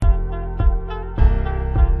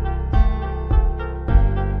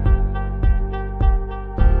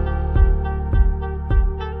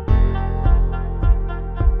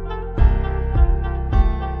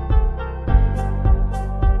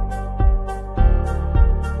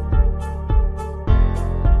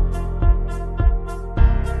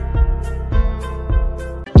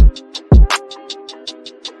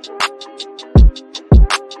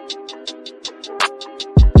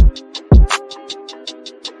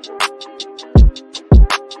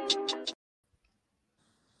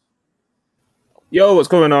Yo, what's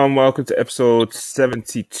going on? Welcome to episode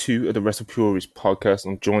 72 of the WrestlePurists podcast.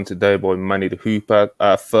 I'm joined today by Manny the Hooper.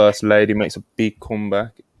 Our first lady makes a big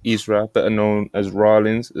comeback. Isra, better known as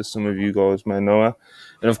Rollins, as some of you guys may know her.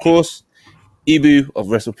 And of course, Ibu of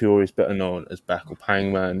WrestlePurists, better known as Backup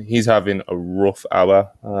Hangman. He's having a rough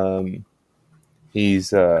hour.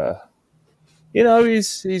 He's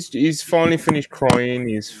he's finally finished crying.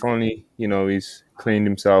 He's cleaned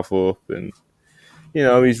himself up and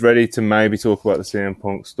he's ready to maybe talk about the CM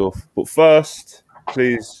Punk stuff. But first,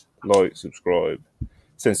 please like, subscribe,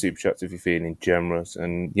 send super chats if you're feeling generous.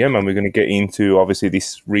 And yeah, man, we're going to get into, obviously,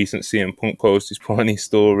 this recent CM Punk post, his Prony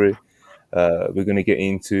story. We're going to get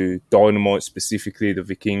into Dynamite, specifically the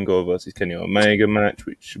Vikingo versus Kenny Omega match,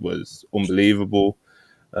 which was unbelievable.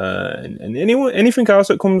 And anything else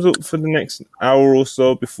that comes up for the next hour or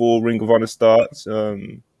so before Ring of Honor starts.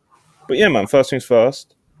 But yeah, man, first things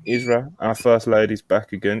first. Isra, our first lady's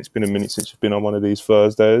back again. It's been a minute since you've been on one of these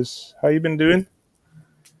Thursdays. How you been doing?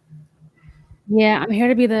 Yeah, I'm here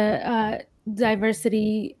to be the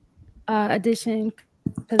diversity edition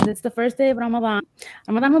because it's the first day of Ramadan.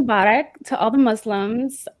 Ramadan Mubarak to all the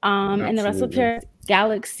Muslims and the WrestlePurists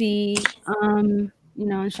galaxy.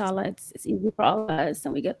 Inshallah, it's easy for all of us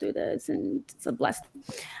and we get through this and it's a blessing.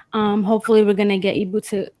 Hopefully, we're going to get Ibu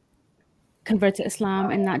to convert to Islam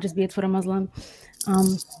and not just be a Twitter Muslim.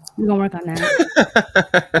 We're gonna work on that.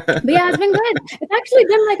 But yeah, it's been good. It's actually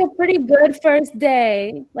been like a pretty good first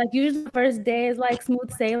day. Like usually the first day is like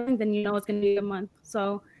smooth sailing, then you know it's gonna be a month.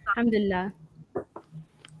 So alhamdulillah.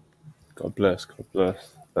 God bless.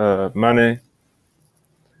 Manny,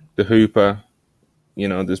 the Hooper,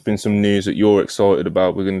 there's been some news that you're excited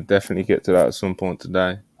about. We're gonna definitely get to that at some point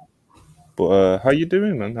today. But how you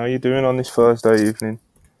doing, man? How you doing on this Thursday evening?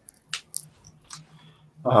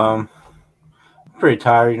 Pretty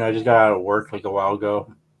tired. I just got out of work like a while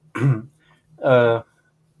ago. I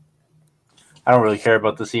don't really care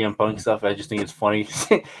about the CM Punk stuff. I just think it's funny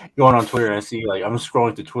going on Twitter and I see I'm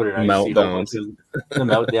scrolling through Twitter and I see the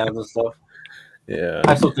meltdowns and stuff. Yeah,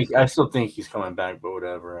 I still think he's coming back, but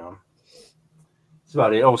whatever. That's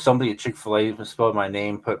about it. Oh, somebody at Chick-fil-A spelled my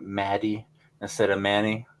name, put Maddie instead of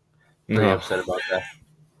Manny. Pretty upset about that.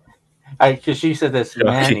 Because she said that's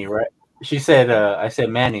Manny, right? She said, I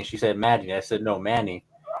said Manny. She said Maddie. I said, no, Manny.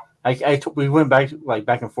 We went back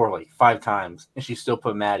and forth like 5 times, and she still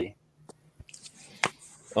put Maddie.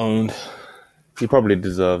 He probably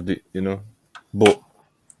deserved it, But,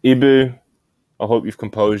 Ibu, I hope you've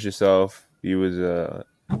composed yourself. You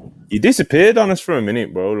disappeared on us for a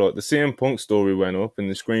minute, bro. Like, the CM Punk story went up,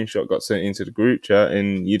 and the screenshot got sent into the group chat,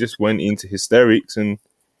 and you just went into hysterics, and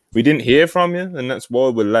we didn't hear from you, and that's why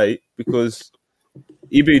we're late, because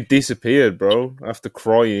Ibu disappeared, bro, after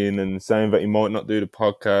crying and saying that he might not do the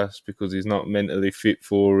podcast because he's not mentally fit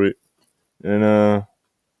for it. And,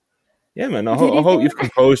 yeah, man, I hope you've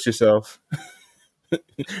composed yourself.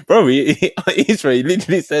 Bro, he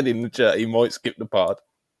literally said in the chat he might skip the pod.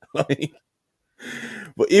 But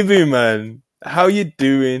Ibu, man, how you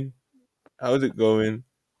doing? How's it going?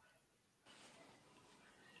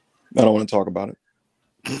 I don't want to talk about it.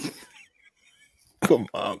 Come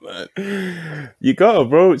on, man. You gotta,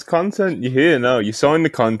 bro. It's content. You're here now. You signed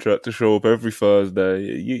the contract to show up every Thursday.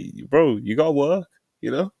 You gotta work.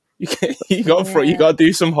 You gotta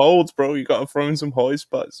do some holds, bro. You gotta throw in some high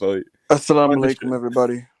spots. So, Assalamu alaikum,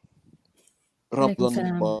 everybody. Bro,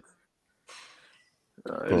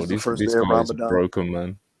 this guy's broken,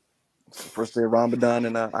 man. It's the first day of Ramadan,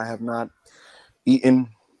 and I have not eaten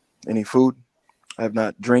any food. I have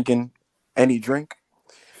not drinking any drink.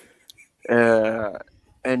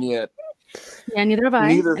 And yet, neither have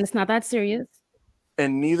I. And it's not that serious.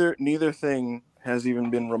 And neither thing has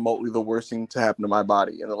even been remotely the worst thing to happen to my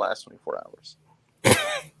body in the last 24 hours.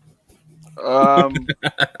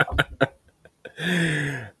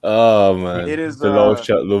 Oh man, it is. The live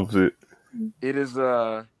chat loves it. It is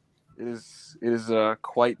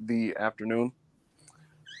quite the afternoon.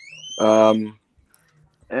 Fuck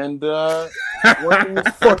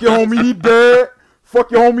your homie, he dead.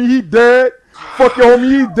 Fuck your homie, he dead. Fuck your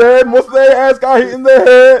homie, he dead. Most of their ass got hit in the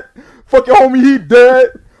head. Fuck your homie, he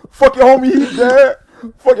dead. Fuck your homie, he dead.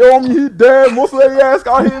 Fuck your homie, he dead. Most of their ass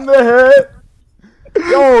got hit in the head.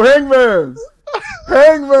 Yo, Hangman.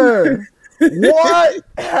 What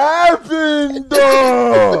happened?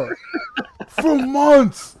 For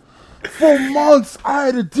months, I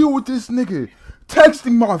had to deal with this nigga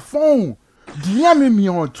texting my phone, DMing me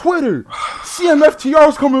on Twitter.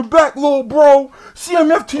 CMFTR's coming back, little bro.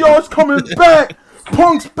 CMFTR's coming back.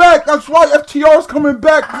 Punk's back. That's right. FTR's coming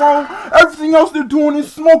back, bro. Everything else they're doing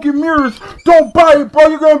is smoke and mirrors. Don't buy it, bro.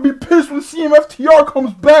 You're gonna be pissed when CMFTR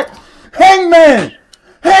comes back. Hangman!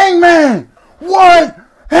 What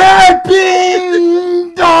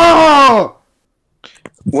happened?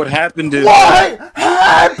 What happened is What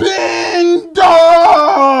happened?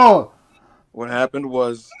 what happened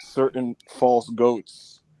was certain false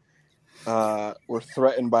goats were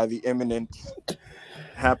threatened by the imminent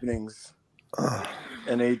happenings,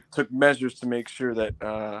 and they took measures to make sure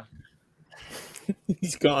that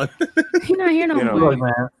He's gone. He's not here no You know. more. Look,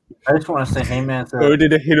 man, I just want to say Heyman's Or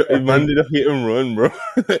did a man did a hit and run, bro?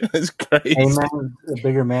 That's crazy. Heyman's a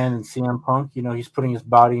bigger man than CM Punk. You know, he's putting his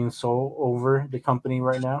body and soul over the company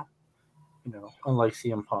right now. You know, unlike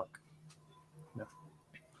CM Punk. I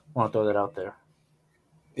want to throw that out there.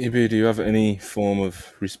 Ibu, do you have any form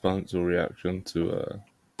of response or reaction to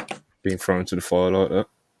being thrown to the fire like that?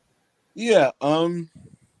 Yeah.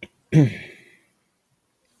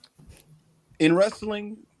 In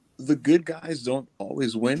wrestling, the good guys don't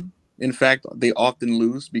always win. In fact, they often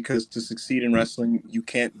lose because to succeed in wrestling, you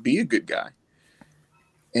can't be a good guy.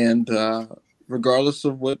 And regardless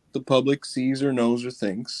of what the public sees or knows or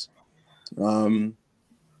thinks,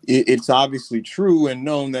 it's obviously true and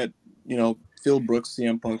known that, you know, Phil Brooks,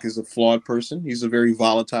 CM Punk, is a flawed person. He's a very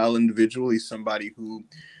volatile individual. He's somebody who,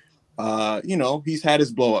 you know, he's had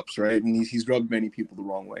his blow-ups, right? And he's rubbed many people the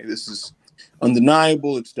wrong way. This is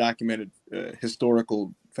undeniable. It's documented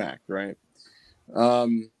historical fact, right?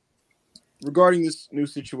 Regarding this new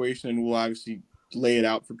situation, and we'll obviously lay it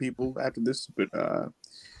out for people after this, but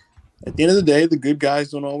at the end of the day, the good guys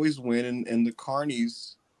don't always win, and the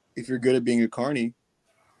carnies, if you're good at being a carny,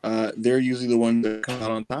 they're usually the ones that come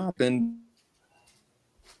out on top. And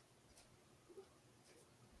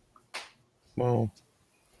Well,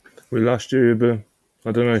 we lost you, but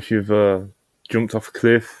I don't know if you've jumped off a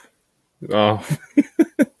cliff. Oh,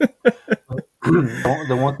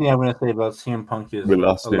 The one thing I'm going to say about CM Punk is we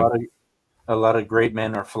lost him. a lot of great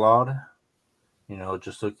men are flawed. You know,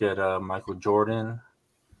 just look at Michael Jordan,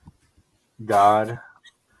 God.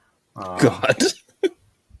 God.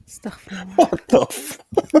 Stuff. What the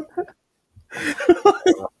fuck?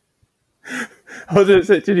 I was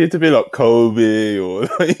expecting you to be like Kobe or,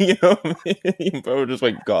 you know what I mean? Bro, just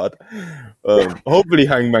like God. Hopefully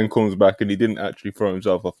Hangman comes back and he didn't actually throw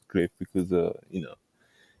himself off a cliff because, you know,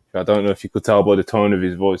 I don't know if you could tell by the tone of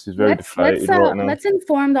his voice. He's very deflated right now. Let's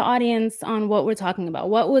inform the audience on what we're talking about.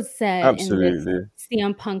 What was said in this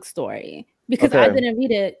CM Punk story? Because I didn't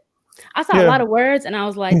read it. I saw a lot of words, and I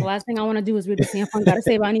was like, the last thing I want to do is read the CM Punk got to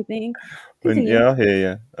say about anything. Continue. Yeah,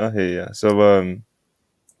 I hear you. So,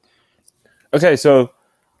 okay, so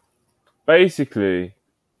basically,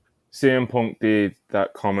 CM Punk did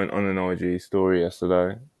that comment on an IG story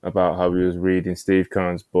yesterday about how he was reading Steve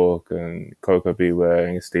Keirn's book and Coco Beware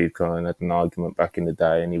and Steve Keirn had an argument back in the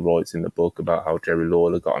day, and he writes in the book about how Jerry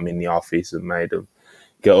Lawler got him in the office and made him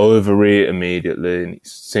get over it immediately, and it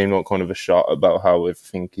seemed like kind of a shot about how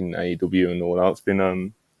everything in AEW and all that's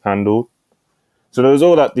been handled. So there was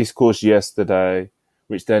all that discourse yesterday,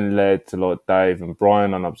 which then led to like Dave and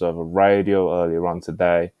Brian on Observer Radio earlier on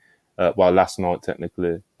today, last night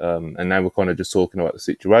technically, and they were kind of just talking about the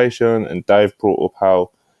situation, and Dave brought up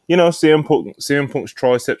how, you know, CM Punk's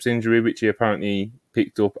triceps injury, which he apparently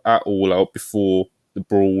picked up at All Out before the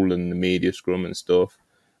brawl and the media scrum and stuff.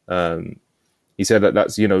 He said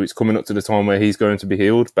that's, you know, it's coming up to the time where he's going to be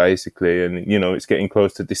healed, basically. And, you know, it's getting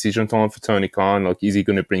close to decision time for Tony Khan. Like, is he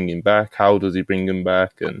going to bring him back? How does he bring him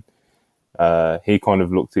back? And he kind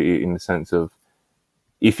of looked at it in the sense of,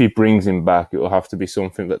 if he brings him back, it will have to be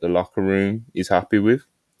something that the locker room is happy with,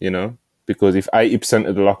 you know? Because if 80%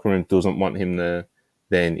 of the locker room doesn't want him there,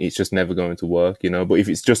 then it's just never going to work, you know? But if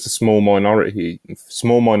it's just a small minority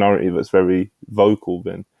that's very vocal,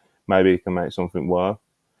 then maybe it can make something work.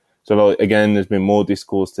 So, like, again, there's been more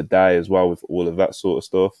discourse today as well with all of that sort of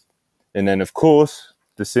stuff. And then, of course,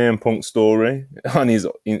 the CM Punk story on his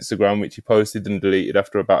Instagram, which he posted and deleted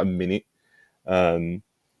after about a minute.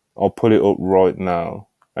 I'll put it up right now.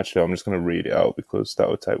 Actually, I'm just going to read it out because that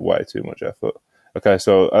would take way too much effort. Okay,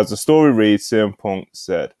 so as the story reads, CM Punk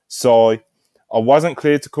said, "Sigh, I wasn't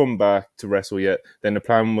cleared to come back to wrestle yet. Then the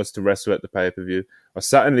plan was to wrestle at the pay-per-view. I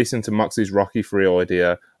sat and listened to Moxley's Rocky 3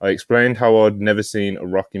 idea. I explained how I'd never seen a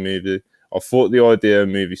Rocky movie. I thought the idea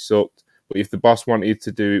movie sucked, but if the boss wanted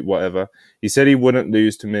to do it, whatever. He said he wouldn't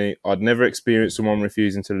lose to me. I'd never experienced someone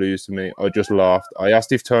refusing to lose to me. I just laughed. I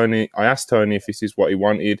asked Tony if this is what he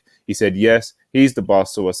wanted. He said yes, he's the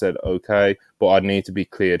boss, so I said okay, but I'd need to be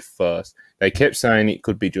cleared first. They kept saying it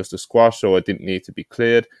could be just a squash, so I didn't need to be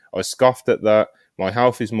cleared. I scoffed at that. My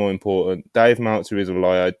health is more important. Dave Meltzer is a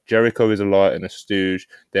liar. Jericho is a liar and a stooge.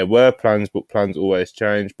 There were plans, but plans always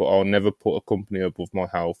change. But I'll never put a company above my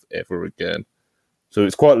health ever again." So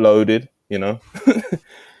it's quite loaded, you know.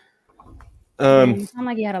 Man, you sound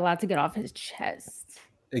like he had a lot to get off his chest.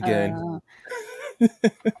 Again.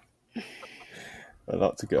 A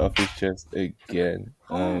lot to get off his chest again.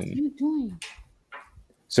 What are you doing?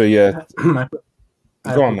 So yeah, I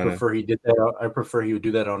go on, man. prefer he did that. I prefer he would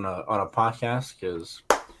do that on a podcast because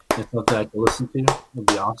it's something I can listen to. It'd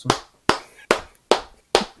be awesome.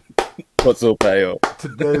 What's up, Ayo?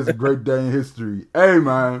 Today is a great day in history. Hey,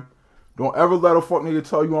 man. Don't ever let a fuck nigga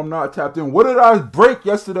tell you I'm not tapped in. What did I break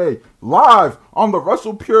yesterday? Live on the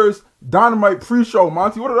WrestlePurists Dynamite pre-show,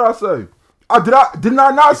 Monty. What did I say? Did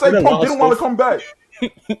I not say Punk didn't want to come back?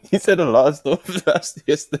 He said a lot of stuff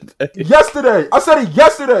yesterday. Yesterday. I said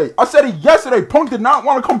it yesterday. Punk did not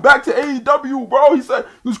want to come back to AEW, bro. He said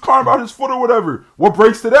he was crying about his foot or whatever. What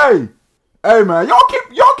breaks today? Hey, man,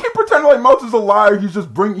 y'all keep pretending like Meltzer's a liar. He's just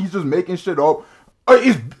making shit up.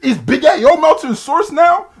 Is Big A.O. Meltzer's source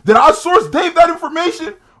now? Did I source Dave that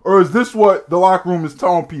information? Or is this what the locker room is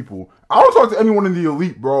telling people? I don't talk to anyone in the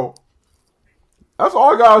elite, bro. That's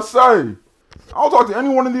all I gotta say. I don't talk to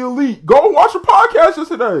anyone in the elite. Go watch a podcast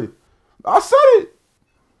yesterday. I said it.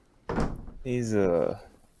 He's I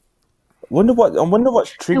wonder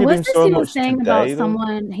what's triggered him so much saying today, about though?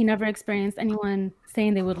 Someone he never experienced anyone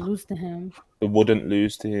saying they would lose to him. It wouldn't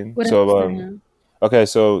lose to him. Him. Okay,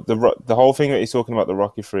 so the whole thing that he's talking about, the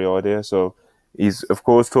Rocky 3 idea, so he's of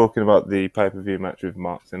course talking about the pay-per-view match with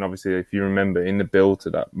Mox, and obviously if you remember in the build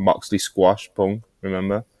to that, Moxley squashed Punk,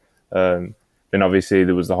 remember? Then obviously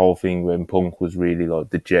there was the whole thing when Punk was really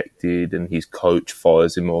like dejected and his coach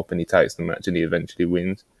fires him up and he takes the match and he eventually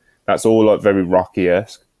wins. That's all like very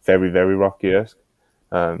Rocky-esque, very, very Rocky-esque.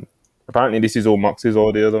 Apparently this is all Moxley's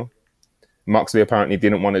idea though. Moxley apparently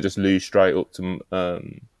didn't want to just lose straight up to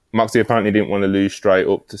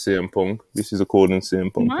CM Punk. This is according to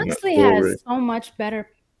CM Punk. Moxley has so much better.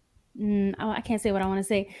 I can't say what I want to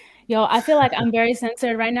say. Yo, I feel like I'm very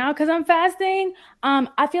censored right now because I'm fasting.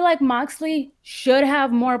 I feel like Moxley should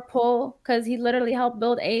have more pull because he literally helped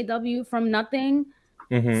build AEW from nothing.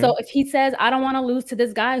 Mm-hmm. So if he says, I don't want to lose to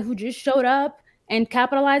this guy who just showed up and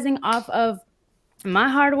capitalizing off of my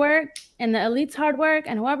hard work and the elite's hard work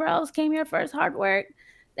and whoever else came here first hard work,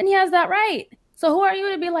 then he has that right. So who are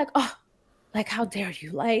you to be like, oh, like, how dare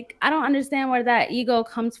you? Like, I don't understand where that ego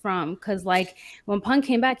comes from. Because, like, when Punk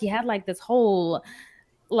came back, he had, like, this whole,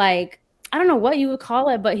 like, I don't know what you would call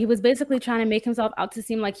it, but he was basically trying to make himself out to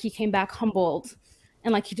seem like he came back humbled.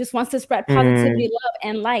 And, like, he just wants to spread positivity, love,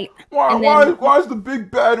 and light. Why is the big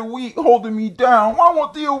bad elite holding me down? Why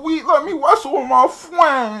won't the elite let me wrestle with my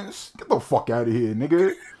friends? Get the fuck out of here,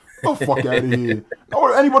 nigga. Get the fuck out of here. No,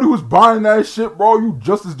 anybody who's buying that shit, bro, you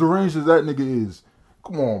just as deranged as that nigga is.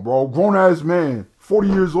 Come on, bro. Grown-ass man. 40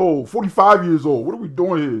 years old. 45 years old. What are we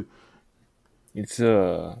doing here? It's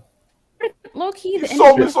low-key, the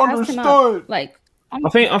so misunderstood. Like, I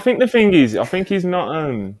think the thing is, I think he's not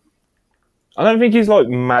I don't think he's like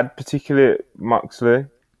mad particularly at Moxley.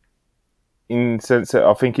 In the sense that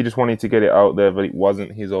I think he just wanted to get it out there, but it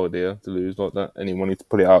wasn't his idea to lose like that, and he wanted to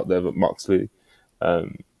put it out there. But Moxley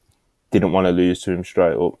didn't want to lose to him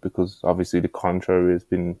straight up because obviously the contrary has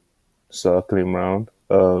been circling around.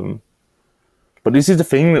 But this is the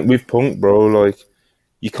thing that with Punk, bro, like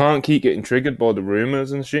you can't keep getting triggered by the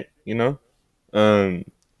rumors and shit, you know,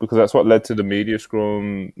 because that's what led to the media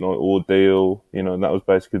scrum, like ordeal, you know, and that was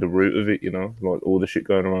basically the root of it, you know, like all the shit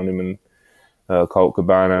going around him and Colt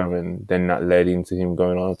Cabana, and then that led into him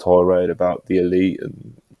going on a tirade about the elite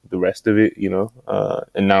and the rest of it, you know,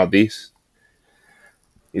 and now this.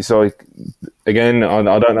 It's like, again, I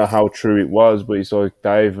don't know how true it was, but it's like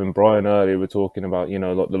Dave and Brian earlier were talking about, you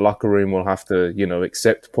know, like the locker room will have to, you know,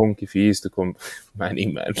 accept Punk if he is to come. Man,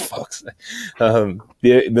 fuck's sake.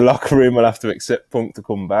 The locker room will have to accept Punk to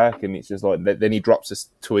come back, and it's just like, then he drops a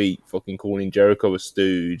tweet fucking calling Jericho a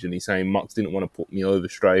stooge, and he's saying Mox didn't want to put me over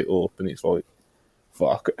straight up, and it's like,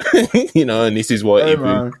 fuck. You know, and this is why he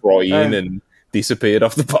was crying and disappeared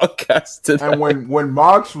off the podcast today. And when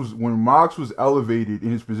Mox was elevated in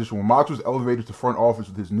his position, when Mox was elevated to front office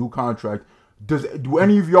with his new contract, do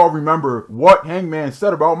any of y'all remember what Hangman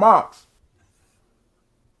said about Mox?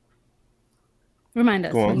 Remind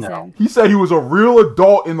us what he said. He said he was a real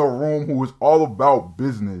adult in the room who was all about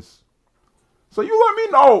business. So you let me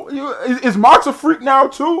know. Is Mox a freak now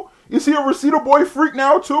too? Is he a Reseda boy freak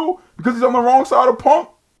now too? Because he's on the wrong side of Punk?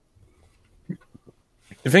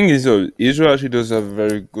 The thing is, though, Israel actually does have a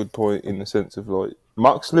very good point in the sense of, like,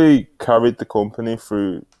 Moxley carried the company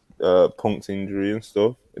through Punk's injury and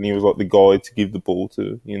stuff, and he was, like, the guy to give the ball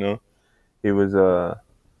to, you know? He was,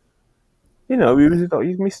 you know, he was like,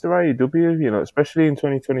 he's Mr. AEW, you know, especially in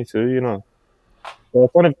 2022, you know? So I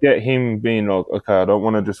kind of get him being like, okay, I don't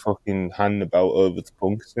want to just fucking hand the belt over to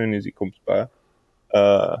Punk as soon as he comes back.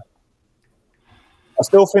 I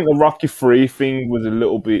still think the Rocky 3 thing was a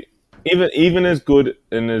little bit, even as good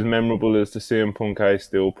and as memorable as the CM Punk A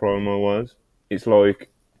Steel promo was. It's like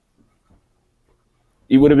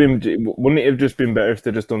it would have been. Wouldn't it have just been better if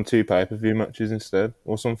they just done 2 pay-per-view matches instead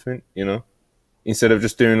or something? You know, instead of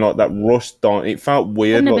just doing like that rush down. It felt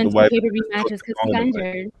weird, Couldn't have like the been way. 2 pay-per-view matches because he got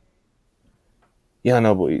injured. Yeah, I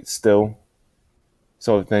know, but it's still.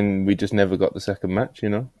 So then we just never got the second match. You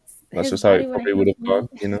know, that's just how it probably would have gone.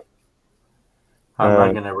 You know. I'm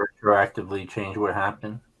not going to retroactively change what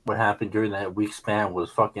happened. What happened during that week span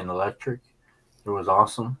was fucking electric. It was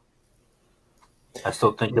awesome. I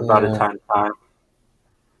still think about it time to time.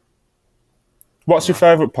 What's your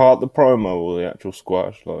favourite part, the promo or the actual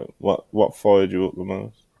squash? Like, what fired you up the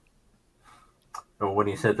most? Or when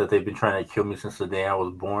he said that they've been trying to kill me since the day I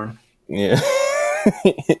was born. Yeah.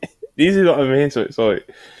 These are what I mean. So it's like,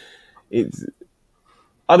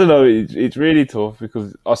 I don't know, it's really tough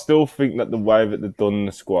because I still think that the way that they've done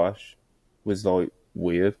the squash was like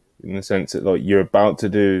weird in the sense that like you're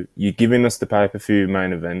giving us the pay-per-view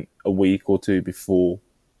main event a week or 2 before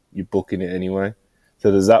you're booking it anyway.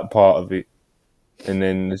 So there's that part of it. And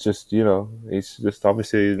then it's just, you know, it's just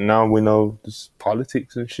obviously now we know there's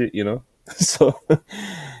politics and shit, you know. So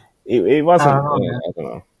it wasn't. I don't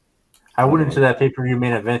know. I went into that pay-per-view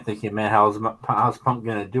main event thinking, man, how's Punk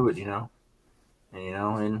gonna do it? You know,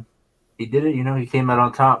 and he did it. You know, he came out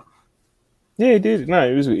on top. Yeah, he did. No,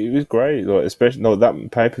 it was great. Like especially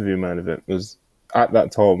that pay-per-view main event was at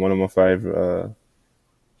that time one of my favorite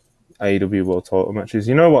AEW World Title matches.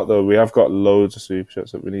 You know what though? We have got loads of super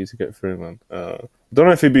chats that we need to get through, man. I don't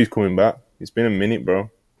know if Ibu's coming back. It's been a minute, bro.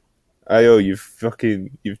 Ayo,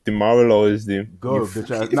 you've demoralized him. Go, bitch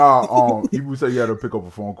ass. Nah, Ibu said you had to pick up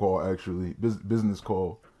a phone call, actually. Business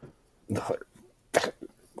call.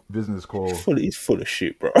 Business call. He's full of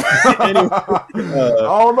shit, bro. Anyway, I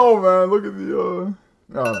don't know, man. Look at the,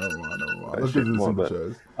 no, never mind. Let's get to the super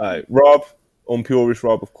chats. Alright, Rob, Unpurist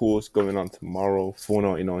Rob, of course, going on tomorrow.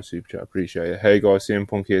 $4.99 super chat, appreciate it. Hey guys, CM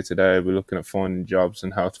Punk here today. We're looking at finding jobs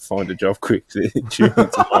and how to find a job quickly. Tune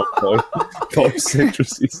into my five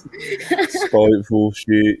citrusy, spiteful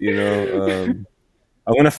shit, you know.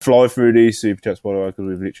 I'm going to fly through these super chats, by the way, because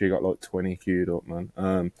we've literally got like 20 queued up,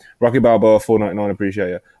 man. Rocky Balboa, $4.99,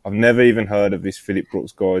 appreciate it. I've never even heard of this Philip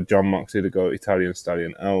Brooks guy, John Moxley, the GOAT, Italian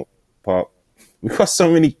Stallion. Out, pop. We've got so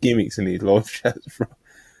many gimmicks in these live chats, bro.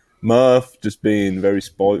 Murph just being very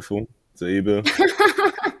spiteful to Ibu.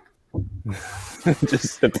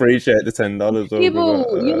 Just appreciate the $10.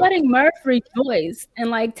 People, you're letting Murph rejoice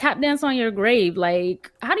and like tap dance on your grave.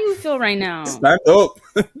 Like, how do you feel right now? Stand up.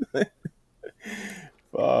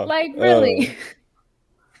 Like, really?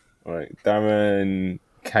 All right, Darren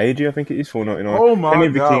KG, I think it is, $4.99. Oh my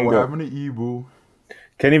God, what happened to Ibu?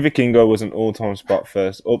 Kenny Vikingo was an all-time spot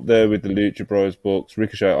first, up there with the Lucha Bros books,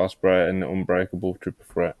 Ricochet, Ospreay, and the Unbreakable Triple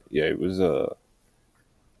Threat. Yeah, it was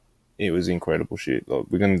incredible shit. Like,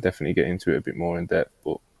 we're gonna definitely get into it a bit more in depth,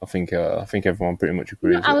 but I think everyone pretty much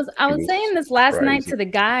agrees. I was saying this last night to the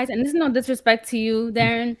guys, and this is no disrespect to you,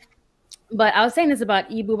 Darren, but I was saying this about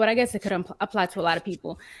Ibu, but I guess it could apply to a lot of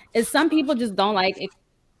people. Is some people just don't like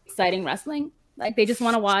exciting wrestling. Like, they just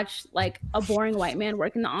want to watch like a boring white man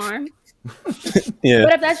working the arm. Yeah.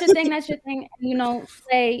 But if that's your thing, that's your thing. You know,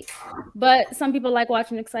 say. But some people like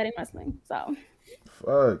watching exciting wrestling. So.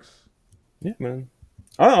 Facts. Yeah, man.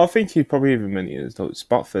 I think he probably even meant it as like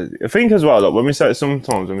Spotfest. I think as well, like when we say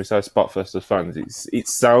Spotfest as fans, it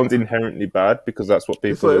sounds inherently bad because that's what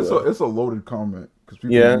people. It's a loaded comment.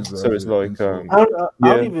 Yeah, so it's like I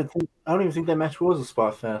don't even think that match was a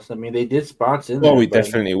Spotfest. I mean, they did spots in there. Oh, it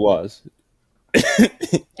definitely was. It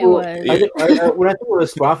was. When I think of a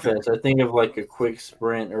Spotfest, I think of like a quick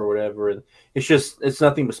sprint or whatever. It's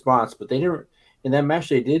nothing but spots. But they didn't. In that match,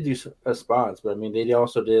 they did do spots, but I mean, they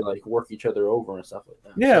also did like work each other over and stuff like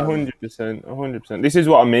that. Yeah, 100%. This is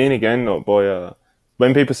what I mean again, like, boy.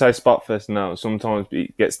 When people say Spotfest now, sometimes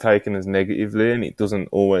it gets taken as negatively, and it doesn't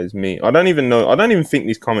always mean. I don't even think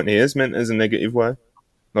this comment here is meant as a negative way.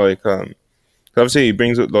 Like, obviously, he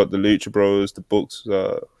brings up like the Lucha Bros, the books,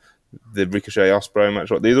 the Ricochet Ospreay match.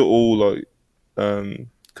 Like, these are all like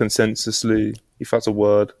consensusly, if that's a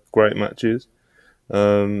word, great matches.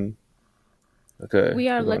 Okay. We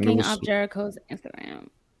are looking up Jericho's Instagram.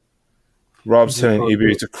 Rob's telling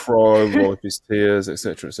Ibu to cry, wipe his tears,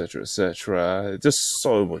 etc., etc., etc. Just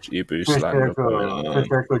so much Ibu slander. Chris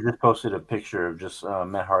Jericho just posted a picture of just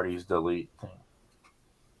Matt Hardy's delete thing.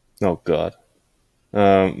 Oh God.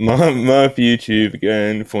 Murph YouTube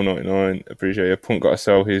again, $4.99. Appreciate it. Punk got to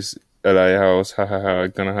sell his LA house. Ha ha ha.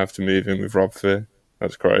 Gonna have to move in with Rob Fair.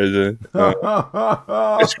 That's crazy.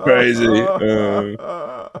 It's crazy.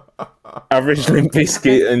 Average Limp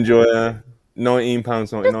Bizkit enjoyer.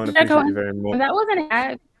 £19.99. Appreciate you very much. That wasn't an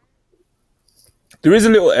ad. There is a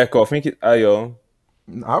little echo. I think it's Ayo.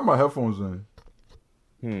 I have my headphones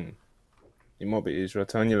in. It might be Israel.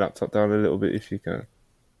 Turn your laptop down a little bit if you can.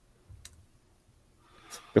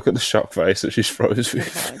 Look at the shock face that she's froze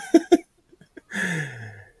with.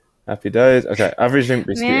 Happy days. Okay, average Limp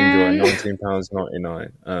Bizkit enjoy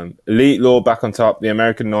 £19.99. Elite Law back on top. The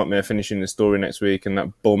American Nightmare finishing the story next week, and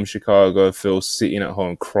that bum Chicago Phil sitting at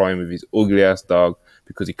home crying with his ugly ass dog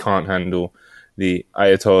because he can't handle the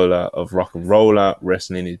Ayatollah of rock and roll out.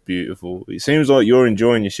 Wrestling is beautiful. It seems like you're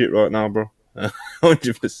enjoying your shit right now, bro.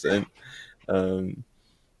 100%.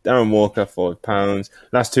 Darren Walker, £5.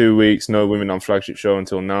 Last 2 weeks, no women on flagship show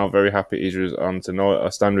until now. Very happy Israel's on tonight. I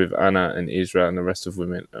stand with Anna and Israel and the rest of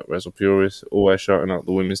women at WrestlePurists. Always shouting out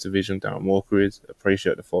the women's division. Darren Walker is.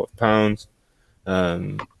 Appreciate the £5.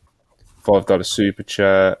 $5 super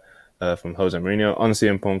chat from Jose Mourinho. On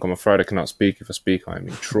CM Punk, I'm afraid I cannot speak. If I speak, I am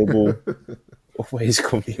in trouble. Always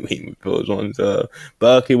coming with those ones.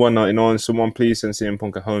 Berkey, $1.99. Someone please send CM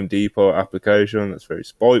Punk a Home Depot application. That's very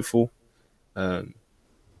spiteful.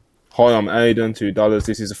 Hi, I'm Aiden, $2.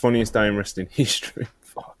 This is the funniest day in wrestling history.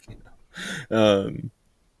 Fucking hell.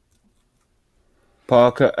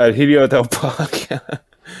 Parker, Helio Del Parker,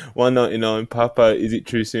 $1.99. Papa, is it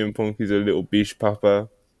true CM Punk is a little bish, Papa?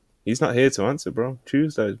 He's not here to answer, bro.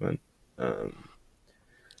 Tuesdays, man.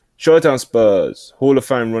 Showdown Spurs, Hall of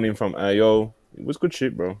Fame running from AO. It was good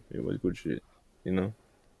shit, bro. It was good shit. You know,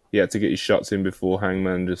 he had to get his shots in before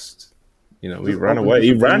Hangman just. You know, he ran away.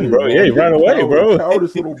 He ran, bro. Yeah, he ran away, bro.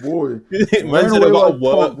 Cowardice little boy.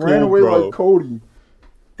 ran away like Cody.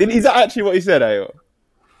 Is that actually what he said, Ayo?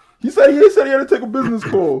 He said he had to take a business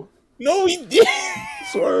call. No, he did.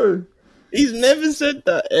 Sorry. He's never said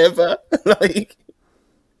that ever. Like,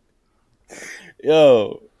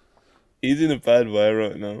 yo, he's in a bad way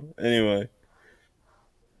right now. Anyway,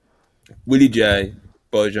 Willie J,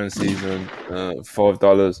 Bojan season,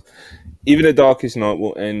 $5. Even the darkest night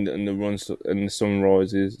will end and the sun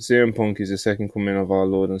rises. CM Punk is the second coming of our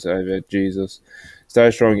Lord and Savior, Jesus.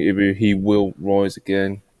 Stay strong, Ibu. He will rise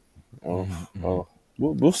again. We'll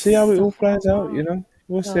see how it all plays out, you know?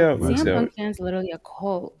 We'll see how it plays out. CM Punk fans literally a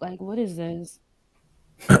cult. Like, what is this?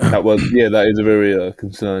 That is a very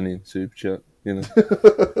concerning super chat, you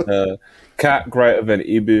know? Cat, greater than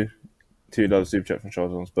Ibu. $2 super chat from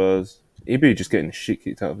Charles on Spurs. Ibu just getting the shit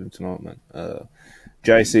kicked out of him tonight, man.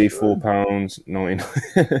 JC,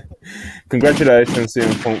 £4.99. Congratulations,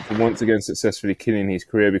 CM Punk, for once again successfully killing his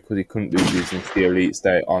career because he couldn't do business. The Elite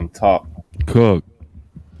stay on top. Cook.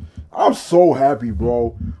 I'm so happy,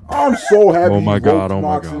 bro. I'm so happy. Oh my god,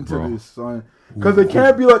 bro. This, son. Because they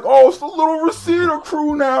can't be like, oh, it's the little Reseda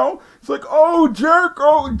crew now. It's like, oh,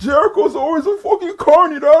 Jericho's always a fucking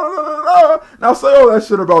carny. Da, da, da, da. Now say all that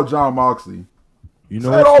shit about Jon Moxley. You know,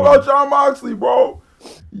 say it all about Jon Moxley, bro.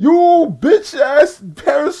 You bitch-ass,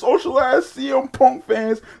 parasocial-ass CM Punk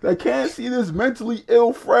fans that can't see this mentally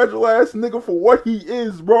ill, fragile-ass nigga for what he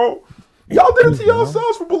is, bro. Y'all did it to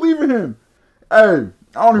yourselves for believing him. Hey,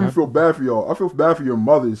 I don't even feel bad for y'all. I feel bad for your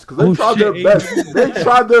mothers because they tried their best. They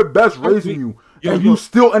tried their best raising you, and you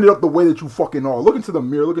still ended up the way that you fucking are. Look into the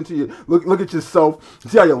mirror. Look into your look at yourself.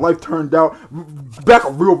 See how your life turned out. Back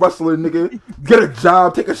a real wrestler, nigga. Get a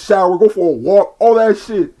job. Take a shower. Go for a walk. All that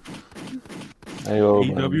shit.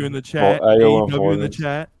 AEW in the chat. AEW in the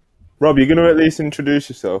chat. Rob, you're gonna at least introduce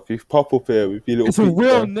yourself. You pop up here with your little. It's a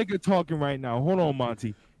real nigga talking right now. Hold on,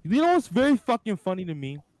 Monty. You know what's very fucking funny to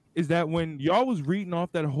me is that when y'all was reading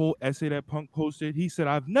off that whole essay that Punk posted, he said,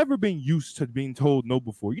 "I've never been used to being told no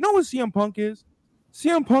before." You know what CM Punk is?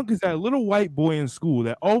 CM Punk is that little white boy in school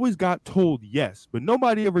that always got told yes, but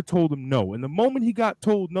nobody ever told him no. And the moment he got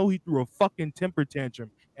told no, he threw a fucking temper tantrum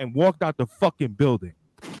and walked out the fucking building.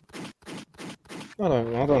 I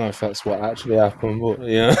don't know if that's what actually happened, but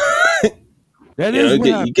yeah. That is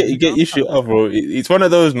you get your shit off, bro. It's one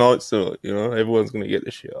of those nights, so you know everyone's gonna get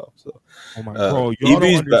the shit off. So, oh my bro,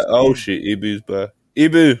 Ibu's back. Oh shit, Ibu's back.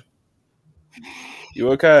 Ibu,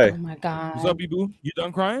 you okay? Oh my god. What's up, Ibu? You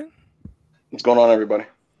done crying? What's going on, everybody?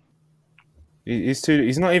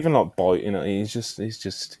 He's not even like biting it.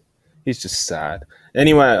 He's just sad.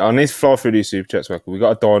 Anyway, I need to fly through these super chats. We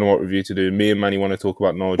got a Dynamite review to do. Me and Manny want to talk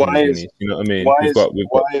about Nigel. You know what I mean?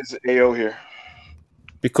 Why is AO here?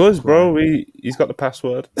 Because, bro, he's got the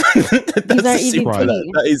password.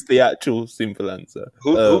 That is the actual simple answer.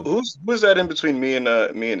 Who's that in between me and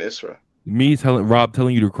Isra? Me telling Rob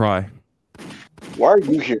telling you to cry. Why are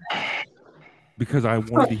you here? because I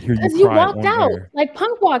wanted to hear Because you you cry walked on out. air. Like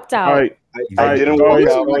Punk walked out. All right, I didn't walk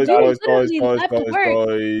out. guys.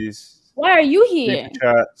 Why are you Super here?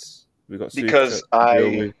 chats. We got super Because chats to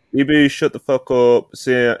deal I with. EB, shut the fuck up.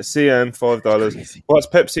 CM $5. Crazy. What's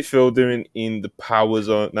Pepsi Phil doing in the power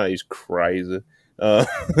zone? That is crazy. That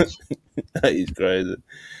is crazy.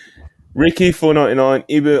 Ricky $4.99.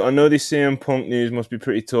 Ibu, I know this CM Punk news must be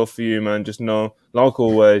pretty tough for you, man. Just know, like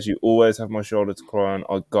always, you always have my shoulder to cry on.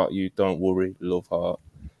 I got you. Don't worry. Love heart.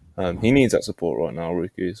 He needs that support right now,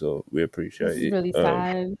 Ricky. So we appreciate This is it. really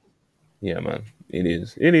sad. Yeah, man. It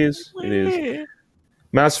is.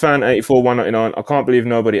 Maz fan 84 $1.99. I can't believe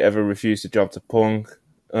nobody ever refused a job to Punk.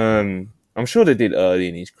 I'm sure they did early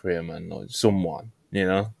in his career, man. Like someone, you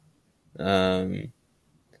know.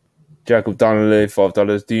 Jacob Donnelly,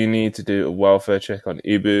 $5. Do you need to do a welfare check on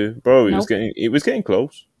Ibu? Bro, it was getting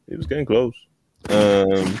close. Young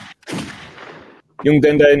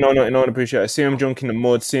Dende, $9.99, appreciate it. CM Junk in the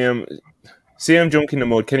mud, CM Junk in the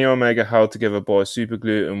mud, Kenny Omega held together by super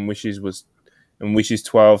glue and wishes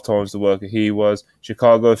 12 times the worker he was.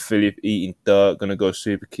 Chicago Philip eating dirt, gonna go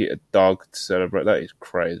super kit a dog to celebrate. That is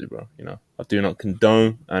crazy, bro. You know, I do not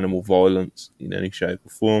condone animal violence in any shape or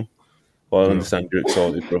form. But I understand you're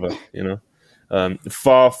excited, brother. You know,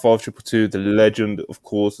 Far 5222, the legend, of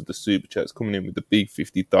course, of the super chats coming in with the big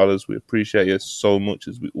 $50. We appreciate you so much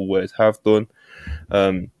as we always have done.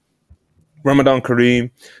 Ramadan Kareem,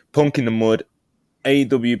 Punk in the mud,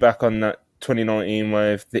 AEW back on that 2019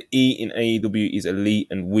 wave. The E in AEW is elite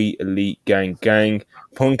and we elite gang.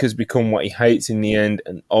 Punk has become what he hates in the end,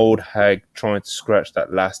 an old hag trying to scratch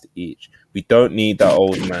that last itch. We don't need that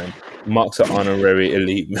old man. Mock's an honorary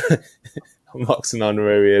elite. Mock's an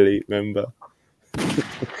honorary elite member.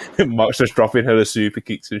 Mock's just dropping hella super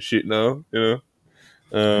kicks and shit now, you know.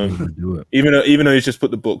 Do it. Even though he's just put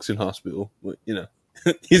the books in hospital, but, you know,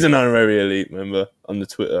 he's an honorary elite member on the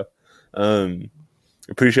Twitter.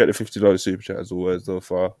 Appreciate the $50 super chat as always, though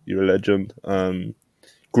far. You're a legend.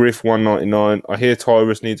 Griff $1.99. I hear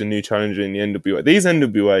Tyrus needs a new challenger in the NWA. These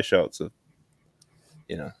NWA shouts are,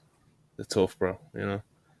 you know, they're tough, bro. You know.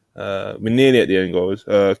 We're nearly at the end, guys.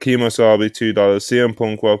 Kimo Sabi, $2. CM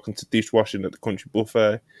Punk, welcome to dishwashing at the country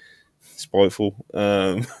buffet. Spiteful.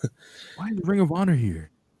 Why is Ring of Honor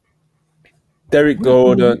here? Derek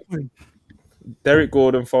Gordon,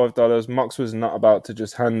 $5. Mox was not about to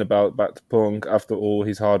just hand the belt back to Punk after all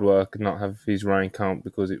his hard work and not have his rank count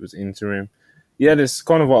because it was interim. Yeah, that's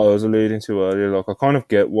kind of what I was alluding to earlier. Like, I kind of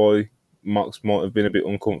get why Mox might have been a bit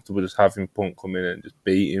uncomfortable just having Punk come in and just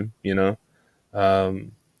beat him, you know?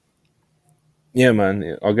 Yeah,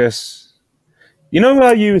 man. I guess you know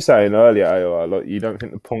how you were saying earlier, AOR, like you don't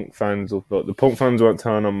think the Punk fans won't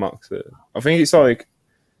turn on Mox. I think it's like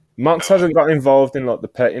Mox hasn't got involved in like the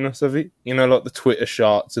pettiness of it, you know, like the Twitter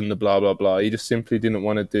shots and the blah blah blah. He just simply didn't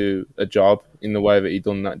want to do a job in the way that he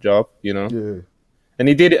done that job, you know. Yeah. And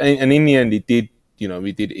he did, and in the end, he did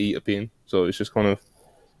eat a pin. So it's just kind of,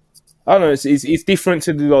 I don't know. It's different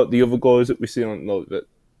to the other guys that we see on like that.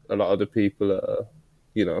 A lot of the people,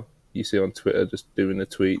 you know, you see on Twitter just doing the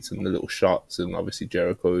tweets and the little shots, and obviously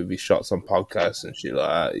Jericho with his shots on podcasts and shit like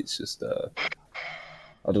that. It's just, I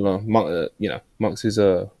don't know. You know, Mox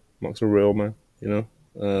a real man. You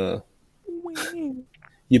know,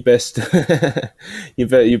 your best,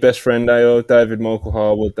 your best friend AO, David Michael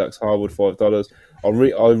Harwood, Dax Harwood, $5. I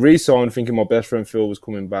re-signed thinking my best friend Phil was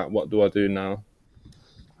coming back. What do I do now?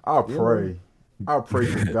 I'll pray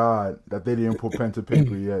to God that they didn't put pen to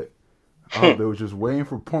paper yet. I hope they was just waiting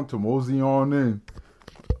for Punk to mosey on in.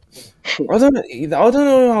 I don't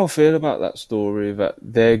know how I feel about that story that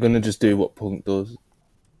they're gonna just do what Punk does.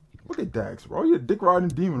 Look at Dax, bro. You're a dick riding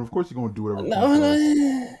demon. Of course you're gonna do whatever Punk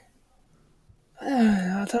does.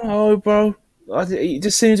 I don't know, bro. It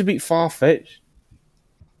just seems a bit far fetched.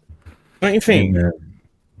 Don't you think? Yeah.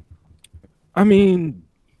 I mean,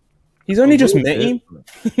 he's only just met him.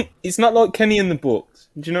 It's not like Kenny and the Bucks.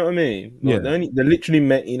 Do you know what I mean? Like, yeah, they literally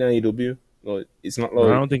met in AEW. Like, it's not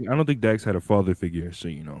like I don't think Dax had a father figure, so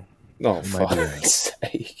you know. Oh, for fuck's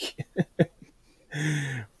sake!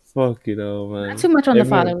 Fucking hell, man! Not too much on the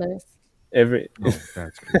father list.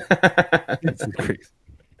 That's crazy. That's crazy.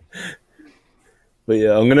 But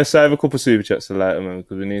yeah, I'm gonna save a couple of super chats for later, man,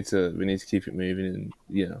 because we need to keep it moving, and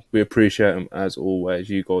you know we appreciate them as always.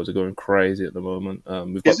 You guys are going crazy at the moment.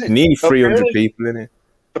 We've got nearly 300 people in it.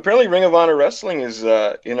 Apparently, Ring of Honor Wrestling is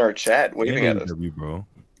in our chat waving at us. Bro.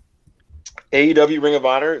 AEW Ring of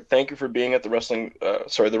Honor, thank you for being at the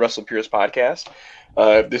WrestlePurists podcast.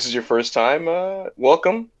 If this is your first time,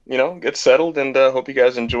 welcome. You know, get settled, and hope you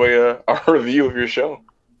guys enjoy our review of your show.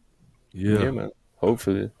 Yeah, man.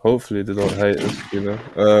 Hopefully they don't hate us, you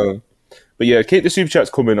know. But But yeah, keep the super chats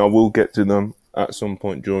coming. I will get to them at some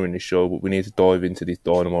point during the show, but we need to dive into this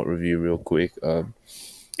Dynamite review real quick. So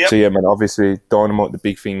yeah, man, obviously Dynamite, the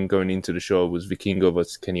big thing going into the show was Vikingo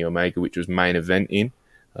versus Kenny Omega, which was main eventing.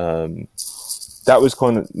 That was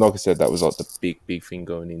kind of, like I said, that was like the big thing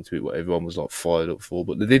going into it, what everyone was like fired up for.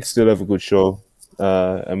 But they did still have a good show,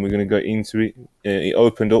 and we're going to go into it. It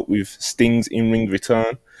opened up with Sting's in-ring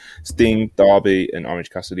return. Sting, Darby, and Orange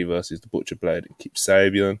Cassidy versus the Butcher Blade and Kip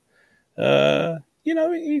Sabian.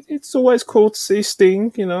 It's always cool to see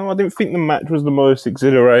Sting. I didn't think the match was the most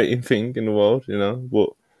exhilarating thing in the world, but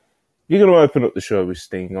you're going to open up the show with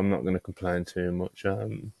Sting. I'm not going to complain too much.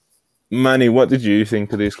 Manny, what did you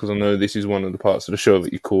think of this? Because I know this is one of the parts of the show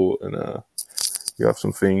that you caught, and you have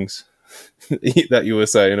some things that you were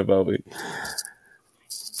saying about it.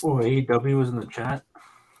 Oh, AEW was in the chat.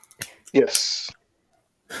 Yes.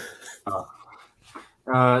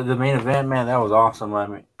 The main event, man, that was awesome. I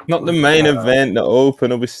mean, not the main event, the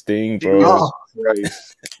opener with Sting, bro. Jesus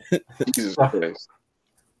Christ. Jesus Christ.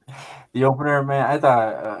 The opener, man, I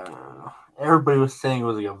thought everybody was saying it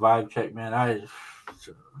was like a vibe check, man.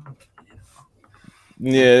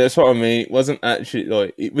 Yeah, that's what I mean. It wasn't actually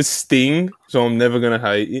like it was Sting, so I'm never gonna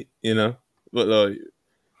hate it, But like,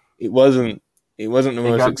 it wasn't the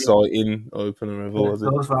most exciting opener ever, was it?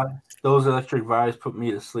 Those electric vibes put me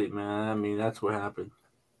to sleep, man. I mean, that's what happened.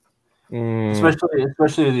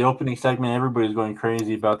 Especially the opening segment, everybody's going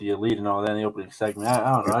crazy about the Elite and all that in the opening segment.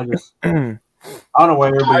 I don't know. I don't know why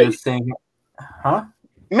everybody was saying, huh?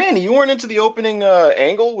 Manny, you weren't into the opening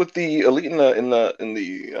angle with the Elite in the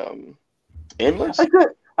ambulance?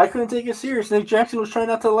 I couldn't take it serious. Nick Jackson was trying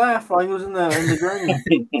not to laugh while he was in the gurney.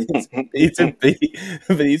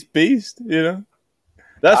 He's beast,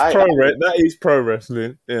 That is pro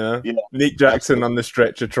wrestling, Yeah. Nick Jackson on the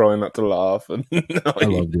stretcher trying not to laugh. And I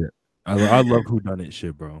loved it. I love whodunit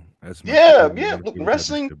shit, bro. That's Look,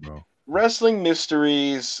 wrestling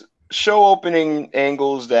mysteries, show opening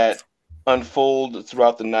angles that unfold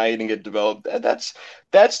throughout the night and get developed. That's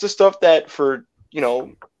the stuff that for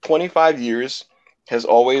 25 years has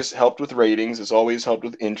always helped with ratings. Has always helped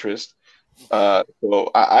with interest. So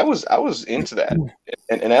I was into that.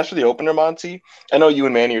 And as for the opener, Monty, I know you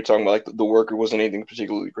and Manny are talking about like the worker wasn't anything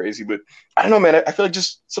particularly crazy, but I don't know, man. I feel like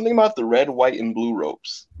just something about the red, white, and blue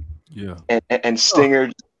ropes. Yeah. And Stinger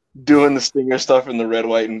doing the Stinger stuff in the red,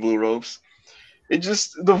 white, and blue ropes. It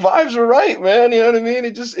just, the vibes were right, man. You know what I mean?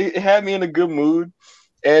 It had me in a good mood.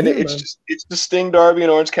 And it's just Sting, Darby,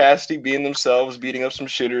 and Orange Cassidy being themselves, beating up some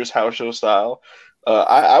shitters, house show style.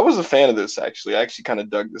 I was a fan of this, actually. I actually kind of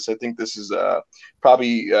dug this. I think this is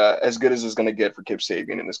probably as good as it's going to get for Kip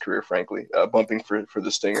Sabian in his career, frankly, bumping for the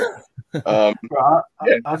Stinger. I'll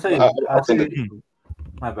tell you,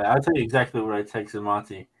 my bad. I'll tell you exactly what I texted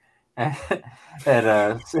Monty at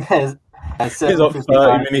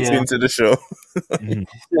 7:55 minutes into the show.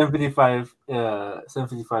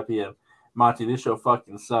 7:55 p.m. Monty, this show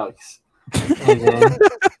fucking sucks. And then,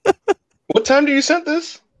 what time do you send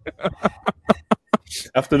this?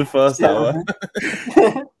 After the first hour.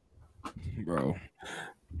 Bro.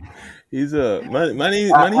 He's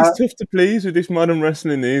Manny's tough to please with this modern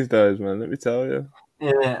wrestling these days, man. Let me tell you.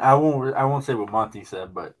 Yeah, I won't say what Monty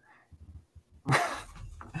said, but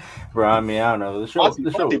bro, I mean, I don't know. The show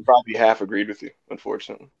probably half agreed with you,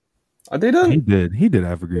 unfortunately. I didn't. He did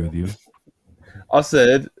half agree with you. I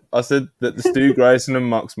said that the Stu Grayson and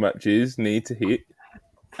Mox matches need to hit,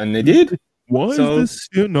 and they did. Why is this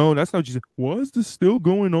still? No, that's not what you said. Why is this still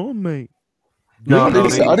going on, mate? No, I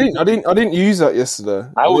didn't use that yesterday.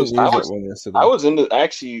 I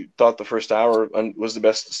actually thought the first hour was the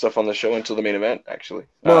best stuff on the show until the main event. Actually,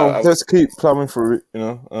 well, let's keep plowing through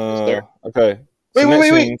it. Okay.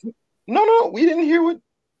 Wait. No, we didn't hear what.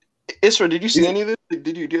 Isra, did you see any of this?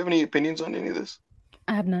 Do you have any opinions on any of this?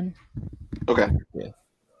 I have none. Okay. Yeah.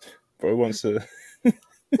 Bro wants to.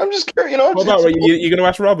 I'm just curious, What about you're going to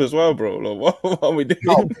ask Rob as well, bro? Like, what are we doing?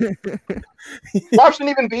 No. Rob shouldn't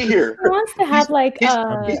even be here. He wants to have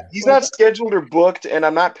he's not scheduled or booked, and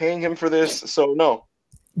I'm not paying him for this, so no.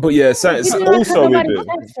 But yeah, also we do.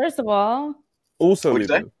 Checks, first of all. Also we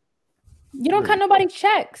do. You don't cut nobody's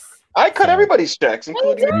checks. I cut everybody's checks,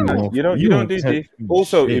 including you don't do this.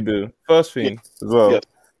 Also, Ibu, first thing as well. Yes.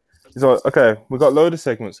 It's like, okay, we've got a load of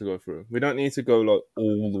segments to go through. We don't need to go like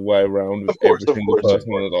all the way around with every single person.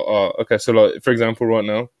 Like, okay, so like for example, right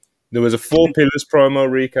now there was a 4 Pillars promo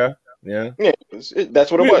recap. Yeah, that's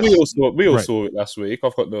what it was. We all saw it last week.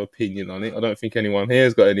 I've got no opinion on it. I don't think anyone here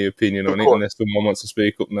has got any opinion on it unless someone wants to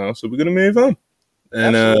speak up now. So we're gonna move on.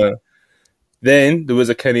 And then there was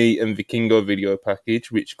a Kenny and Vikingo video package,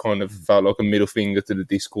 which kind of felt like a middle finger to the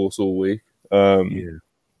discourse all week.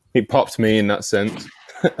 it popped me in that sense.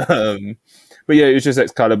 But yeah, it was just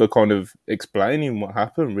Excalibur kind of explaining what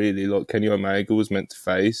happened, really. Like, Kenny Omega was meant to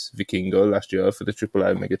face Vikingo last year for the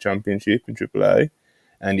AAA Mega Championship in AAA,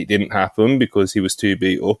 and it didn't happen because he was too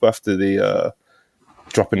beat up after the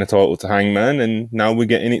dropping the title to Hangman, and now we're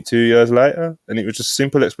getting it 2 years later. And it was just a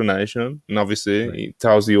simple explanation, and obviously it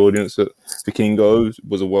tells the audience that Vikingo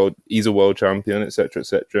he's a world champion, etc.,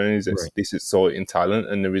 etc., and he's this exciting talent,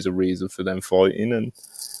 and there is a reason for them fighting, and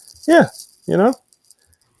yeah, you know.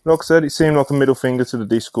 Like I said, it seemed like a middle finger to the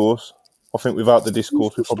discourse. I think without the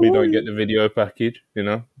discourse, we probably don't get the video package, you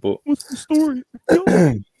know. But what's the story?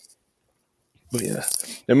 But yeah,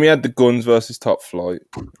 then we had the Guns versus Top Flight.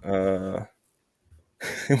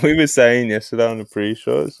 We were saying yesterday on the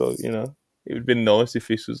pre-show, so you know, it would have been nice if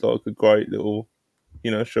this was like a great little, you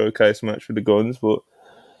know, showcase match for the Guns, but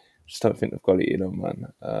just don't think they've got it in them, man.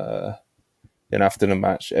 Then after the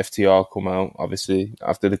match, FTR come out. Obviously,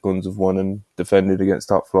 after the Guns have won and defended against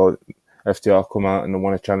Top Flight, FTR come out and they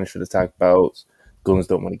want to challenge for the tag belts. Guns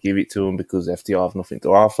don't want to give it to them because FTR have nothing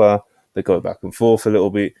to offer. They go back and forth a little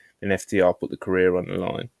bit, and FTR put the career on the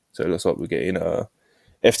line. So it looks like we're getting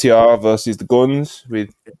FTR versus the Guns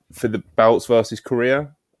for the belts versus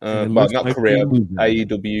career. But not career,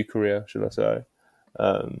 AEW career, should I say.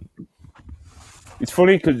 It's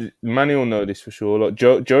funny because Manny will know this for sure. Like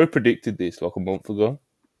Joe predicted this like a month ago,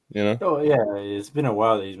 you know. Oh yeah, it's been a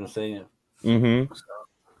while that he's been saying it. Mm-hmm.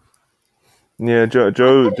 Yeah,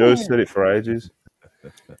 Joe said it for ages.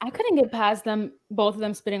 I couldn't get past both of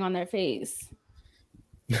them spitting on their face.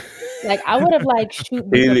 Like I would have shoot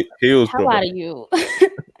the hell out of you.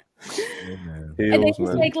 And they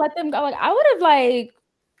just let them go. Like I would have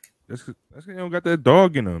That's they don't got that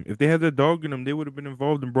dog in them. If they had that dog in them, they would have been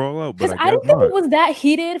involved in Brawl Out. Because I didn't think it was that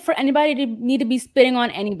heated for anybody to need to be spitting on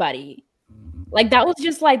anybody. Like that was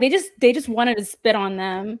just they just wanted to spit on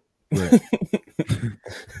them. Right.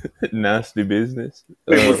 Nasty business.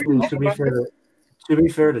 To be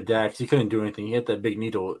fair to Dax, he couldn't do anything. He had that big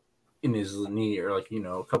needle in his knee, or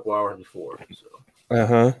a couple hours before.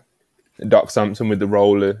 So. Doc Sampson with the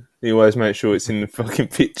roller. He always makes sure it's in the fucking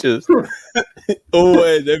pictures.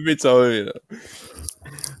 Always, every time, you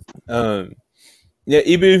know. Yeah,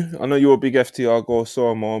 Ibu, I know you're a big FTR guy,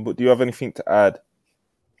 so am I, but do you have anything to add?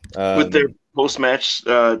 With their post-match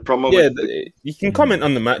promo? Yeah, you can comment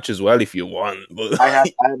on the match as well if you want. But I have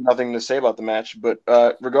nothing to say about the match, but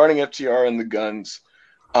regarding FTR and the Guns,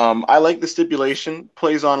 I like the stipulation.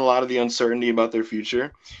 Plays on a lot of the uncertainty about their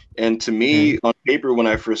future. And to me, on paper, when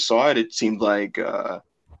I first saw it, it seemed like,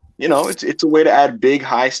 it's a way to add big,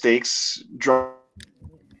 high-stakes drama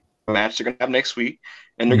match they're going to have next week.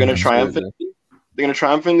 And they're going to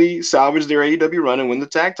triumphantly salvage their AEW run and win the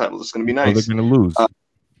tag titles. It's going to be nice. They're going to lose.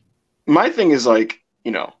 My thing is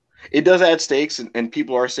it does add stakes, and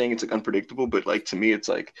people are saying it's unpredictable, but to me, it's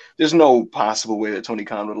there's no possible way that Tony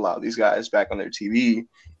Khan would allow these guys back on their TV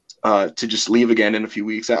to just leave again in a few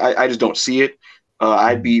weeks. I just don't see it.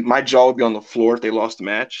 My jaw would be on the floor if they lost the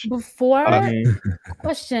match.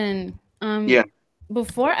 Question. Yeah.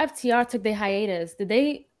 Before FTR took their hiatus, did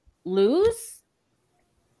they lose?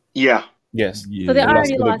 Yeah. Yes. So they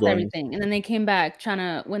already lost everything, and then they came back trying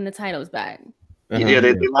to win the titles back. Yeah,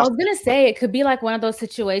 they lost. I was gonna say it could be one of those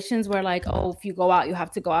situations where if you go out, you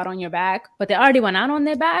have to go out on your back, but they already went out on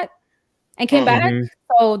their back and came back,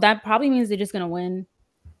 so that probably means they're just gonna win.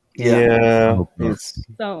 Yeah.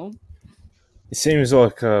 So it seems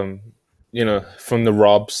like from the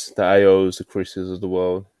Robs, the AOs, the Chris's of the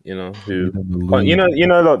world, who like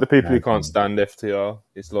the people who can't stand FTR.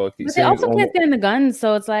 It's but they also can't stand the Guns,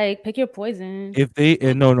 so it's pick your poison. If they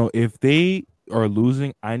if they are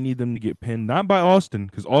losing, I need them to get pinned, not by Austin,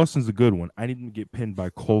 because Austin's a good one. I need them to get pinned by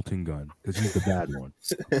Colton Gunn, because he's the bad one.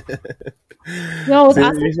 Yo, is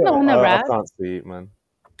Austin the one that raps? I can't see it, man.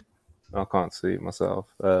 I can't see it myself.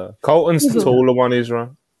 Colton's the taller one, is right.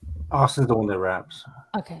 Austin's the one that raps.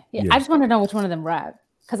 Okay, yeah. I just want to know which one of them rap,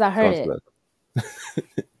 because I heard it.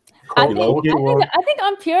 I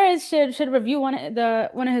think Purist should review one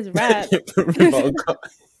of his raps.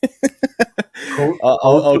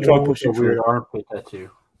 I'll try to push it weird armpit tattoo.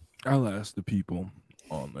 I'll ask the people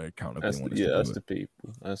on their account if they want to. That's the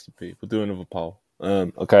people. That's the people. Do another poll.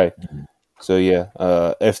 Okay. So yeah,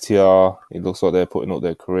 FTR. It looks like they're putting up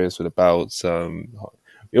their careers for the belts.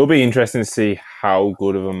 It'll be interesting to see how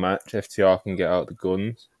good of a match FTR can get out of the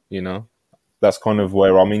Guns. That's kind of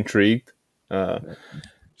where I'm intrigued. Kind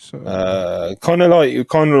of like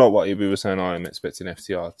what Ibu was saying. I am expecting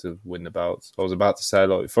FTR to win the belts. I was about to say,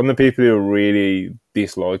 from the people who really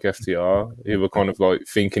dislike FTR, who were kind of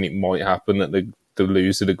thinking it might happen that they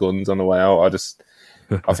lose to the Guns on the way out.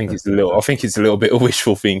 I think it's a little bit of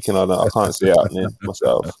wishful thinking. I can't see it happening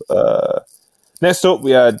myself. Next up,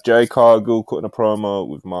 we had Jay Cargill cutting a promo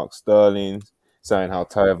with Mark Sterling, saying how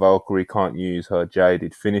Taya Valkyrie can't use her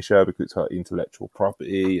jaded finisher because it's her intellectual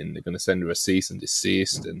property, and they're going to send her a cease and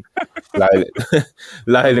desist. And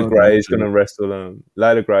Layla Gray is going to wrestle.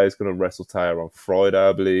 Layla Gray is going to wrestle Taya on Friday,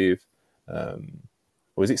 I believe.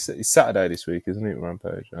 Or is it? It's Saturday this week, isn't it?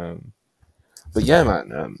 Rampage. But yeah,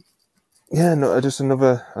 man. Just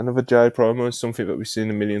another Jade promo. Something that we've seen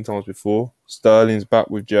a million times before. Sterling's back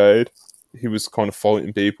with Jade. He was kind of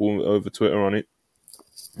fighting people over Twitter on it.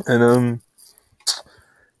 And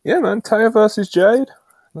yeah, man, Taya versus Jade.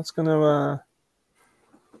 That's gonna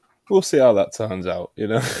we'll see how that turns out, you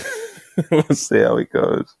know. We'll see how it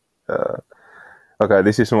goes. Okay,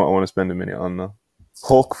 this is something I want to spend a minute on now.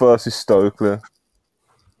 Hook versus Stokely.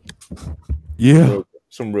 Yeah.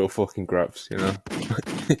 Some real fucking graps, you know.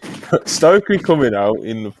 Stokely coming out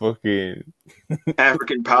in the fucking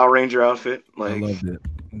African Power Ranger outfit. I loved it.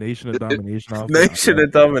 Nation of Domination outfit. Nation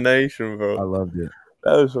of Domination, bro. I loved it.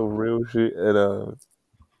 That was some real shit. And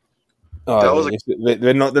That was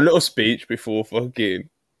they're not the little speech before fucking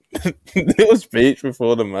little speech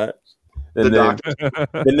before the match. And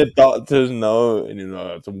then the doctors know, and you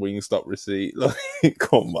know, it's a Wingstop receipt. Like,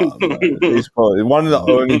 come on, man. He's probably one of the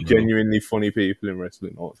only genuinely funny people in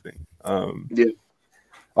wrestling, I think. Yeah.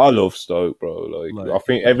 I love Stoke, bro. Like, I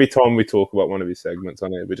think every time we talk about one of his segments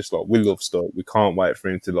on it, we're just like, we love Stoke. We can't wait for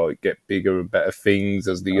him to like get bigger and better things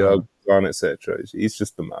as the year goes on, etc. He's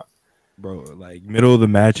just the man. Bro, like middle of the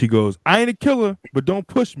match, he goes, "I ain't a killer, but don't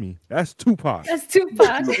push me." That's Tupac. That's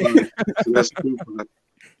Tupac. That's Tupac.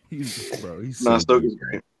 He's Stoke is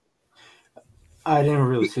great. I didn't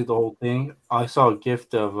really see the whole thing. I saw a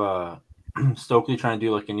gift of Stokely trying to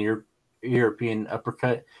do like an European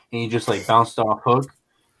uppercut, and he just like bounced off Hook.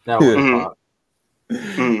 That was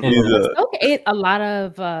Stoke ate a lot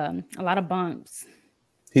of bumps.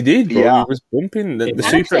 He did, bro. Yeah. He was bumping the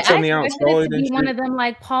secrets on the outside. To be one of them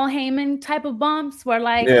like Paul Heyman type of bumps where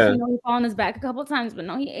like he fell on his back a couple of times, but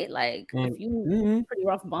no, he ate like a few pretty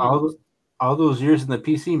rough bumps. All those years in the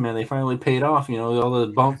PC, man, they finally paid off. You know, all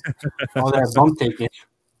that bump taking.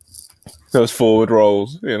 Those forward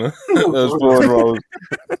rolls, you know. Those forward rolls.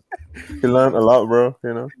 He learned a lot, bro.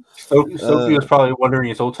 You know. Sophie was probably wondering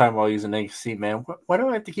his whole time while he was in NXT, man, why do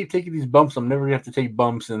I have to keep taking these bumps? I'm never gonna have to take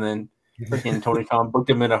bumps. And then freaking Tony Khan booked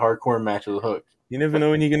him in a hardcore match with Hook. You never know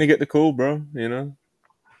when you're gonna get the call, bro. You know.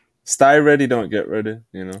 Stay ready, don't get ready.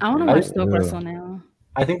 You know. I want to watch Stoke wrestle now.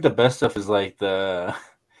 I think the best stuff is like the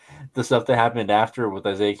stuff that happened after with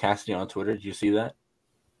Isaiah Cassidy on Twitter. Did you see that?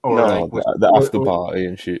 Or no, like the after party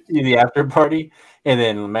and shit. The after party, and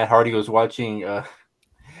then Matt Hardy was watching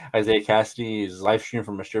Isaiah Cassidy's live stream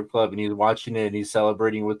from a strip club, and he's watching it and he's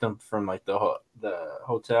celebrating with them from like the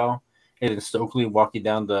hotel, and then Stokely walking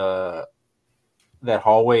down that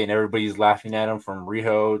hallway, and everybody's laughing at him from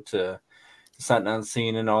Riho to Sight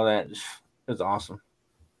Unseen and all that. It was awesome.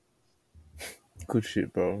 Good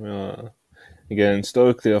shit, bro. Again,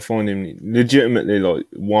 Stokely, I find him legitimately like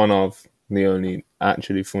one of the only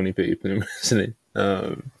actually funny people in wrestling.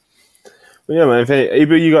 But yeah, man.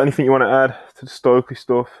 Ibu, you got anything you want to add to the Stokely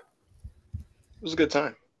stuff? It was a good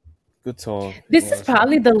time. Good time. This is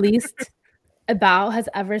probably the least Bao has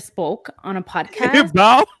ever spoke on a podcast.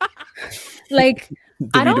 Bao? Like,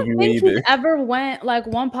 I don't think he ever went like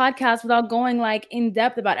one podcast without going like in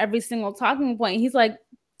depth about every single talking point. He's like,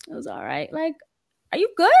 it was all right. Like, are you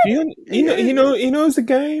good? He knows the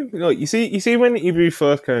game. Like, you see when Ibu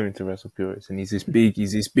first came into WrestlePurists, and he's this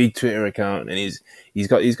big Twitter account, and he's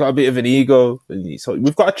got a bit of an ego, and so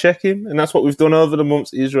we've got to check him, and that's what we've done over the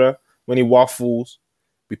months. Israel, when he waffles,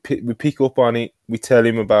 we pick up on it, we tell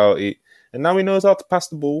him about it, and now he knows how to pass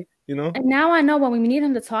the ball. You know. And now I know when we need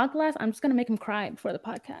him to talk less, I'm just gonna make him cry before the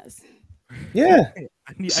podcast. Yeah.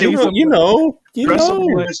 See, you know.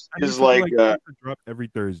 WrestlePurists is like drop every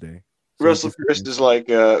Thursday. WrestlePurists is like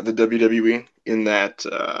the WWE in that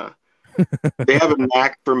they have a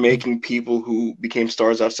knack for making people who became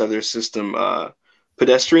stars outside their system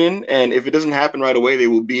pedestrian, and if it doesn't happen right away, they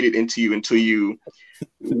will beat it into you until you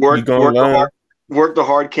work the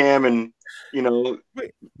hard cam and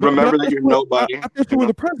remember that you're nobody. I thought you were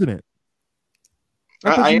the president.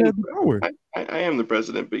 I am the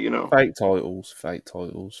president, but fake titles,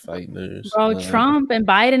 fake news. Bro, Trump and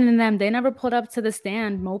Biden and them, they never pulled up to the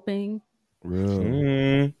stand moping.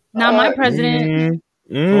 Real. Not my president.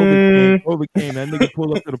 COVID came. That nigga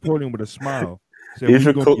pulled up to the podium with a smile. Said, He's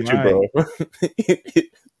your culture, bro.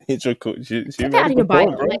 He's your culture. Get out of your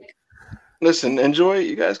Bible. Listen, enjoy.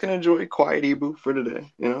 You guys can enjoy quiet Ibu for today.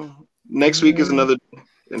 Next week is another.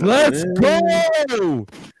 Let's go.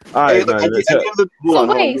 All right,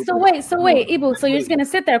 man. So wait, Ibu. So you're just gonna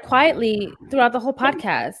sit there quietly throughout the whole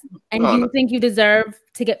podcast, and you think you deserve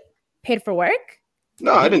to get paid for work?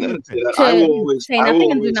 No, I didn't say that. I will always say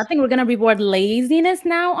nothing and do nothing. We're gonna reward laziness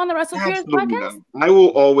now on the WrestlePurists podcast. I will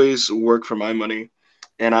always work for my money,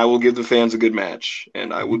 and I will give the fans a good match,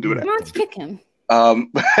 and I will do it. Come on, kick him.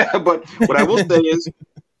 But what I will say is,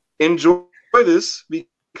 enjoy this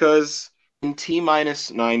because in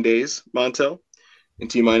T-minus 9 days, Montel, in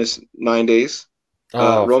T-minus 9 days,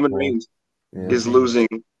 Roman Reigns is losing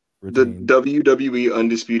the WWE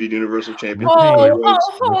Undisputed Universal Championship.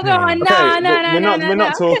 Hold on. We're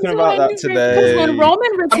not talking about that today. Because when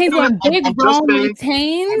Roman retains, when Big Bro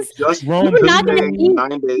retains, you're not going to eat.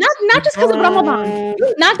 Not just because of Ramadan.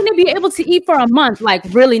 You're not going to be able to eat for a month. Like,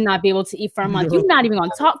 really not be able to eat for a month. You're not even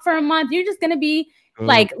going to talk for a month. You're just going to be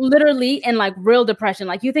like literally in like real depression.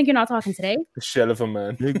 Like, you think you're not talking today? The shell of a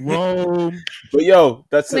man. Big Rome. But yo,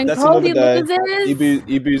 that's another day. Loses,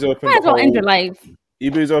 Ibu's open. might as well end your life.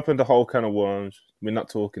 Ibu's opened the whole can of worms. We're not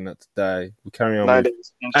talking that today. We carry on with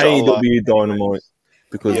AEW AEW Dynamite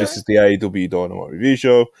because this is the AEW Dynamite review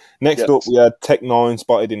show. Next up, we had Tech 9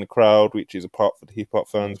 spotted in the crowd, which is a part for the hip hop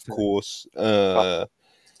fans, of course.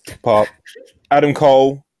 Pop. Adam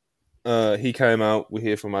Cole. He came out. We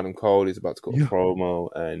hear from Adam Cole. He's about to cut a promo,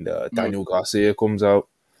 and Daniel Garcia comes out.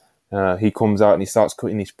 He comes out and he starts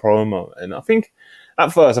cutting his promo. And I think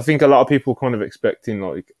at first, a lot of people kind of expecting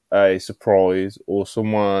like a surprise or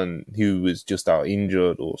someone who was just out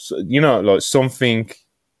injured or, like something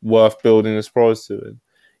worth building a surprise to. And,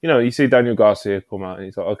 you see Daniel Garcia come out and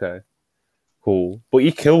he's like, okay, cool. But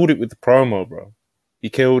he killed it with the promo, bro. He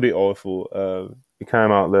killed it, I thought. He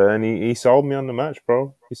came out there and he sold me on the match,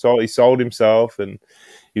 bro. He sold himself and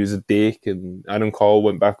he was a dick, and Adam Cole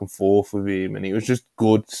went back and forth with him, and it was just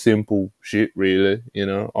good, simple shit, really.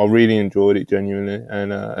 I really enjoyed it, genuinely.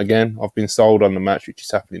 And again, I've been sold on the match, which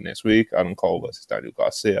is happening next week, Adam Cole versus Daniel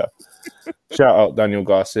Garcia. Shout out Daniel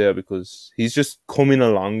Garcia because he's just coming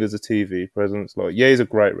along as a TV presence. Like, he's a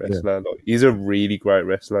great wrestler. Yeah. Like, he's a really great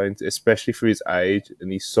wrestler, especially for his age, and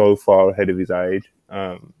he's so far ahead of his age.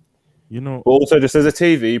 But also just as a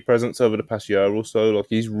TV presence over the past year or so, like,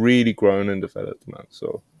 he's really grown and developed, man.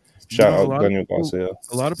 So shout out Daniel Garcia.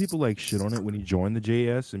 A lot of people like shit on it when he joined the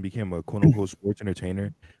JS and became a quote unquote sports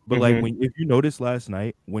entertainer. But like if you noticed last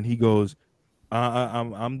night when he goes,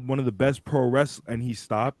 I'm one of the best pro wrestlers, and he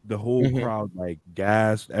stopped, the whole crowd like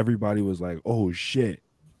gasped. Everybody was like, oh shit.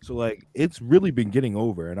 So like it's really been getting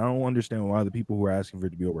over, and I don't understand why the people who are asking for it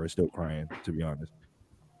to be over are still crying, to be honest.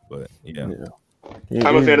 But yeah.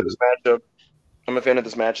 I'm a fan of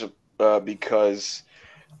this matchup. Because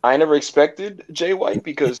I never expected Jay White,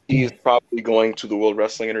 because he is probably going to the World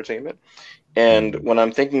Wrestling Entertainment. And when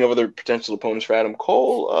I'm thinking of other potential opponents for Adam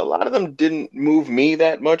Cole, a lot of them didn't move me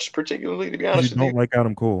that much, particularly, to be honest with you. You don't like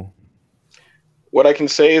Adam Cole? What I can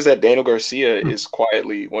say is that Daniel Garcia is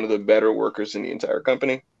quietly one of the better workers in the entire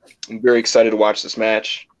company. I'm very excited to watch this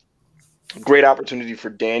match. Great opportunity for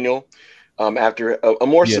Daniel. After a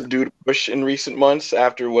more subdued push in recent months,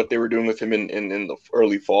 after what they were doing with him in the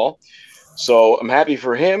early fall. So I'm happy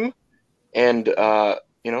for him. And,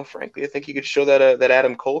 frankly, I think he could show that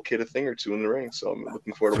Adam Cole kid a thing or two in the ring. So I'm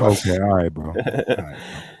looking forward to watching. Okay, all right, bro.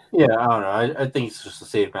 Yeah, I don't know. I think it's just a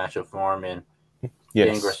safe matchup for him. And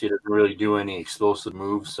Daniel Garcia doesn't really do any explosive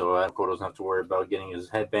moves, so Adam Cole doesn't have to worry about getting his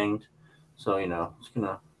head banged. So, it's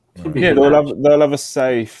gonna be a good match. They'll have a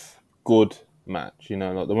safe, good match,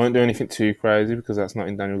 like they won't do anything too crazy because that's not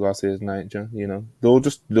in Daniel Garcia's nature. They'll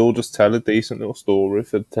just tell a decent little story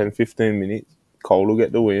for 10-15 minutes. Cole will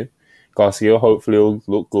get the win. Garcia hopefully will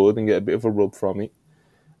look good and get a bit of a rub from it.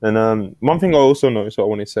 And one thing I also noticed, what I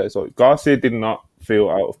want to say is, like, Garcia did not feel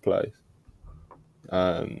out of place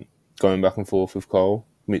going back and forth with Cole,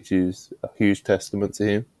 which is a huge testament to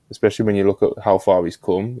him, especially when you look at how far he's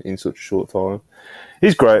come in such a short time.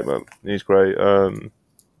 He's great, man. He's great.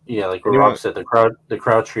 Yeah, like what Rob said, the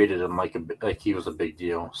crowd treated him like he was a big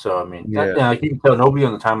deal. So I mean, like you can tell, nobody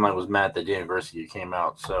on the timeline was mad that Daniel Garcia came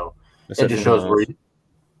out. So it just shows where.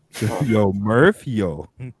 Yo, Murph,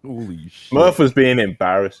 holy shit! Murph was being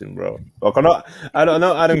embarrassing, bro. Like I don't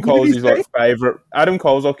know. Adam Cole's his favorite. Adam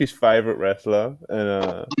Cole's like his favorite wrestler,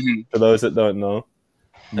 and for those that don't know,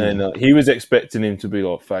 and he was expecting him to be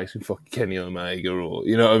like facing fucking Kenny Omega, or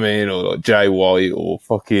you know what I mean, or like Jay White, or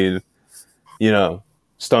fucking,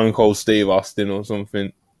 Stone Cold Steve Austin or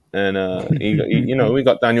something. And we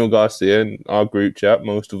got Daniel Garcia in our group chat.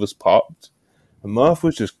 Most of us popped. And Murph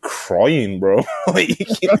was just crying, bro.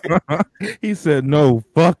 He said, "No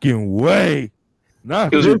fucking way."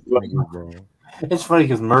 Not this thing, bro. It's funny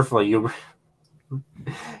because Murph, like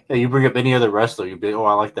Yeah, you bring up any other wrestler, you'd be, oh,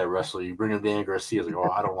 I like that wrestler. You bring up Daniel Garcia, like, oh,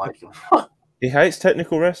 I don't like him. He hates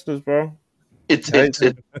technical wrestlers, bro. It's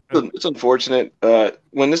unfortunate.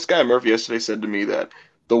 When this guy Murphy yesterday said to me that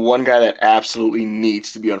the one guy that absolutely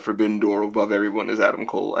needs to be on Forbidden Door above everyone is Adam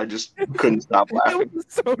Cole, I just couldn't stop laughing. It was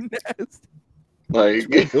so nasty.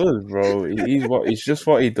 Like He does, bro. He's just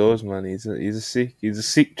what he does, man. He's a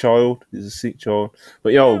sick child. He's a sick child.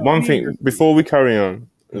 But yo, one thing before we carry on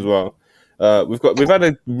as well, we've had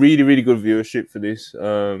a really, really good viewership for this.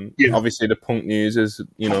 Obviously the Punk news has,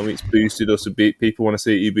 it's boosted us a bit. People want to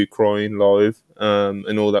see Ibu crying live,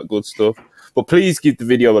 and all that good stuff. But please give the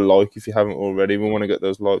video a like if you haven't already. We want to get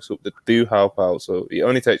those likes up. That do help out. So it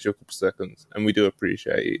only takes you a couple seconds, and we do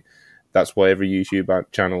appreciate it. That's why every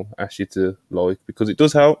YouTube channel asks you to like, because it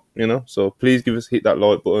does help, So please hit that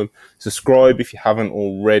like button. Subscribe if you haven't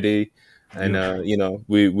already. And,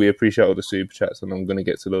 we appreciate all the super chats, and I'm going to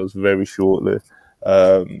get to those very shortly.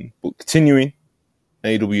 But continuing,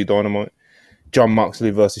 AEW Dynamite, John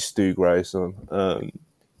Moxley versus Stu Grayson.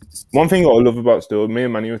 One thing I love about Stu, me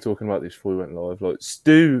and Manny were talking about this before we went live. Like,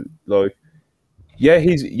 Stu,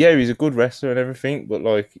 he's a good wrestler and everything, but,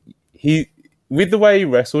 with the way he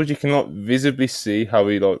wrestles, you can visibly see how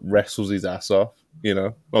he wrestles his ass off.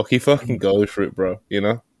 He fucking goes for it, bro.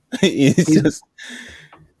 He's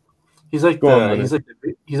like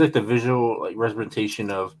the visual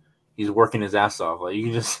representation of he's working his ass off. Like you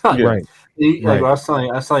can just right. I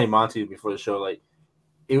was telling Monty before the show,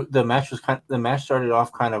 the match started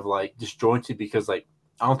off kind of disjointed because I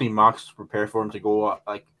don't think Mox was prepared for him to go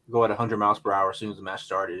at 100 miles per hour as soon as the match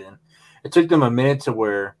started, and it took them a minute to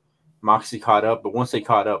where Moxie caught up, but once they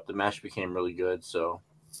caught up, the match became really good. So,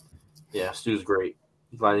 yeah, Stu's great.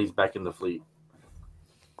 Glad he's back in the fleet.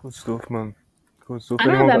 Good stuff, man. Good stuff. I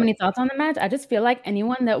don't have that many thoughts on the match. I just feel like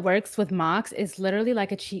anyone that works with Mox is literally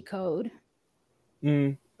like a cheat code.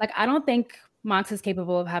 I don't think Mox is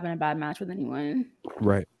capable of having a bad match with anyone.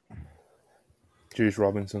 Right. Juice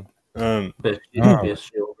Robinson. Yes,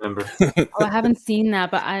 you'll remember. I haven't seen that,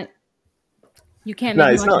 but you can't. No,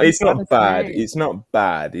 it's not bad. It's not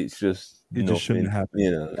bad. It's just it just shouldn't happen.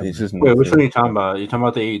 It's just. Wait, which one are you talking about? Are you talking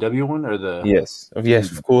about the AEW one or the? Yes,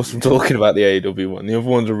 of course. I'm talking about the AEW one. The other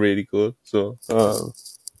ones are really good. So,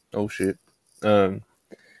 oh shit.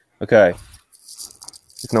 Okay.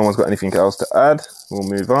 If no one's got anything else to add, we'll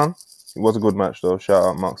move on. It was a good match though. Shout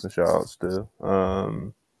out Max and shout out Stu.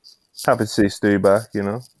 Happy to see Stu back.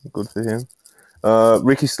 Good for him.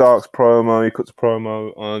 Ricky Stark's promo. He cuts a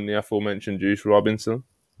promo on the aforementioned Juice Robinson.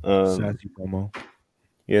 Sassy promo.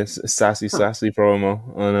 Yes, sassy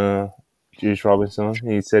promo on Juice Robinson.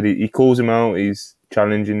 He said he calls him out. He's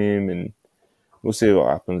challenging him, and we'll see what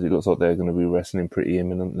happens. It looks like they're going to be wrestling pretty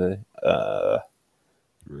imminently. Yeah.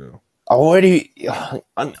 I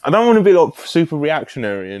don't want to be super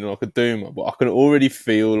reactionary and a doomer, but I can already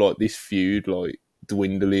feel this feud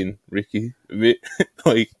dwindling Ricky a bit.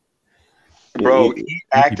 Bro, he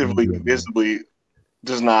actively, visibly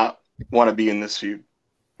does not want to be in this feud.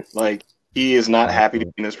 He is not happy to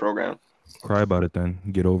be in this program. Cry about it then.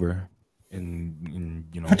 Get over. And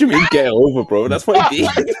What do you mean get over, bro? That's what he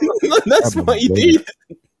did. That's what he did.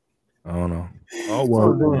 I don't know. Oh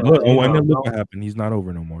well. And then look what happened. He's not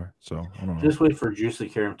over no more. So I don't know. Just wait for Juice to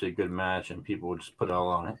carry him to a good match, and people will just put it all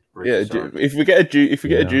on it. If we get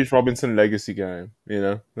a Juice Robinson legacy game,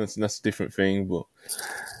 that's a different thing. But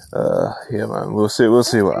yeah, man, we'll see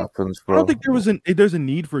what happens, bro. I don't think there's a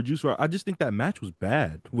need for a Juice. I just think that match was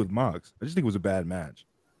bad with Mox. I just think it was a bad match.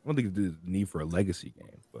 I don't think there's a need for a legacy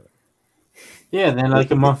game, but. Yeah, and then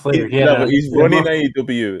a month later, he's running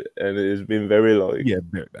AEW, and it has been very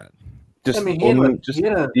very bad. He's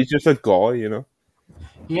just a guy,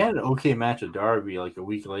 He had an okay match with Darby a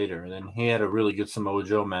week later, and then he had a really good Samoa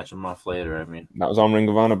Joe match a month later. I mean, that was on Ring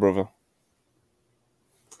of Honor, brother.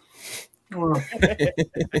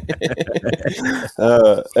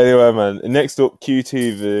 Anyway, man. Next up,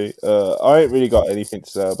 QTV. I ain't really got anything to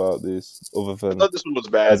say about this other than I thought this one was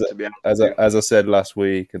bad. To be honest, as I said last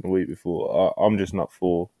week and the week before, I'm just not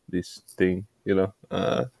for this thing,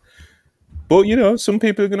 But some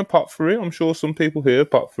people are gonna pop for it. I'm sure some people here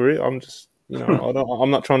pop for it. I'm just, I'm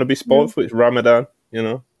not trying to be spiteful. It's Ramadan,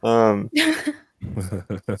 Yeah,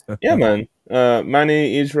 man.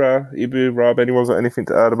 Manny, Isra, Ibu, Rob, anyone got anything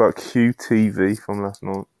to add about QTV from last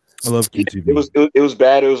night? I love QTV. It was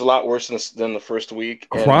bad. It was a lot worse than the first week.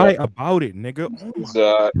 Cry about it, nigga.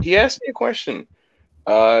 He asked me a question.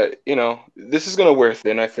 This is gonna wear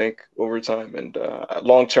thin, I think, over time, and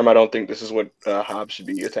long term, I don't think this is what Hobbs should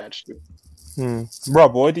be attached to.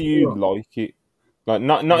 Rob, why do you like it? Like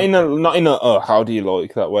not in a how do you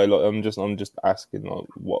like that way? Like I'm just asking like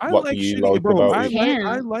what I like do you shitty, like bro. about I it?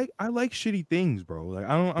 like shitty things, bro. Like I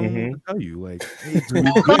don't know what to tell you. Like it's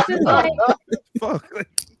This is like fuck. Like,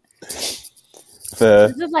 Fair,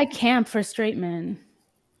 this is like camp for straight men.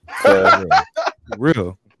 fair.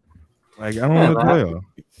 real. Like I don't Yeah, know what to tell y'all.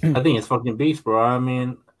 I think it's fucking beast, bro. I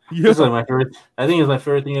mean, Yeah. this is like my favorite. I think it's my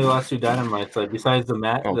favorite thing of the last two Dynamites. Like besides the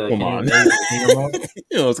match, Oh, the come Kenny on. Omega Vikingo match.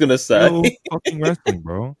 You know, I was gonna Real say. fucking wrestling,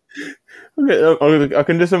 bro. I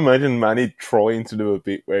can just imagine Manny trying to do a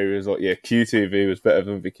bit where he was like, "Yeah, QTV was better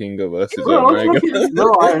than Vikingo versus Omega."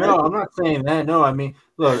 No, I know. I'm not saying that. No, I mean,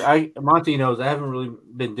 look, Monty knows I haven't really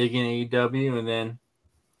been digging AEW, and then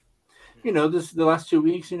the last 2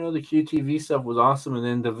 weeks, the QTV stuff was awesome, and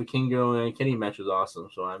then the Vikingo and Kenny match was awesome.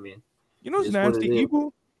 So I mean, You know what's it's what nasty? it is.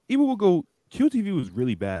 Evil will go QTV was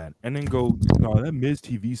really bad, and then go no that Miz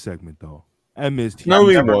TV segment though. That Miz TV. No,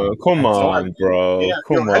 we never- won't. Come on, bro. Yeah,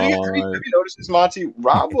 Come have you on. noticed this, Monty?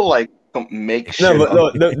 Rob will like make No, shit but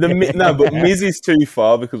up. look, but Miz is too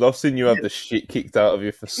far because I've seen you have the shit kicked out of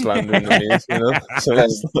you for slandering the Miz. So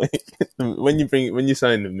it's like when you're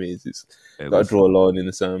saying the Miz, it's Hey, got to listen, draw a line in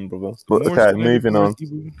the sand, brother. the But more okay, slander moving on. towards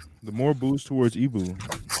Evil, the more boost towards Evil.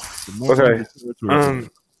 The more Okay, slander towards Evil.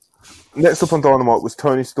 next up on Dynamite was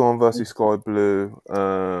Tony Storm versus Sky Blue.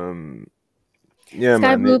 Yeah,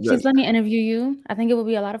 Sky man. Blue, please let me interview you. I think it will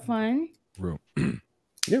be a lot of fun. Real.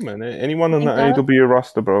 Yeah, man. Anyone on Think that that- AW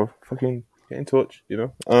roster, bro, fucking get in touch.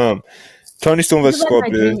 Tony Storm This is versus like Sky my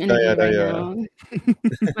Blue. dream interview right now.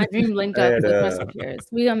 My dream link up with WrestlePurists.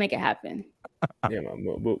 We gonna make it happen. Yeah, man.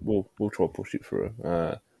 We'll try to push it through.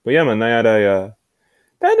 But yeah, man. They had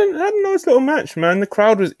a nice little match, man. The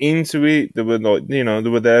crowd was into it. They were like, they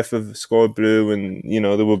were there for Sky Blue, and they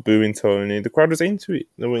were booing Tony. The crowd was into it.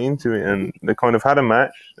 They were into it, and they kind of had a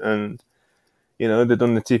match, and they've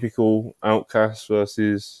done the typical Outcast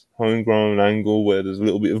versus Homegrown angle where there's a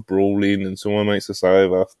little bit of brawling, and someone makes a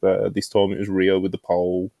save after. This time it was Rio with the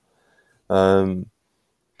pole. Yeah,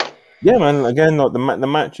 man. Again, like the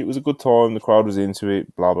match, it was a good time. The crowd was into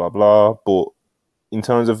it. Blah blah blah. But in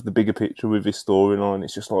terms of the bigger picture with this storyline,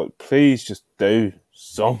 it's just like, please just do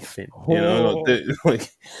something. Go ahead.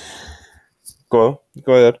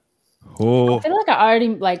 Oh, I feel like I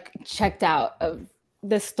already checked out of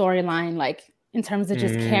the storyline, in terms of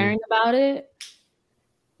just caring about it.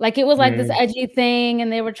 Like it was this edgy thing, and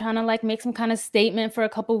they were trying to make some kind of statement for a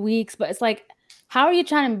couple weeks, but it's like, how are you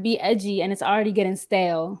trying to be edgy and it's already getting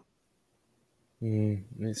stale?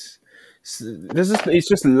 It's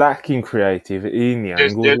just lacking creativity in the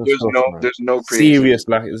angles. There's no creativity. It's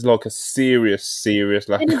like a serious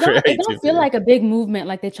lack of creativity. It don't feel like a big movement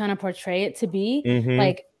like they're trying to portray it to be.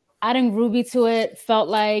 Like adding Ruby to it felt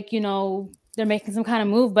like they're making some kind of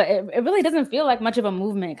move, but it really doesn't feel like much of a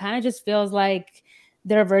movement. It kind of just feels like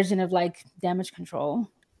their version of Damage Control.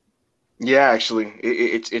 Yeah, actually,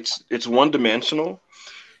 it's one dimensional.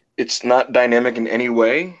 It's not dynamic in any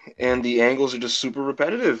way, and the angles are just super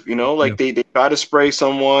repetitive. They try to spray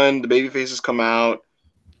someone, the baby faces come out,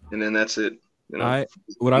 and then that's it. I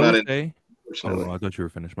would say. Oh, I thought you were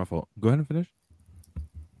finished. My fault. Go ahead and finish.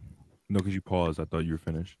 No, because you paused. I thought you were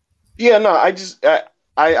finished. Yeah, no,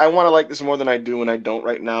 I want to like this more than I do, and I don't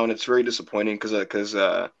right now, and it's very disappointing because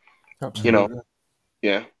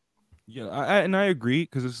yeah. Yeah, I agree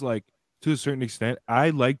because it's like, to a certain extent,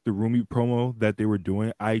 I like the Rumi promo that they were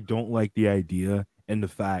doing. I don't like the idea and the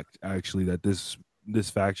fact actually that this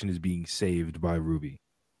faction is being saved by Ruby.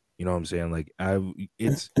 You know what I'm saying?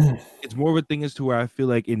 It's more of a thing as to where I feel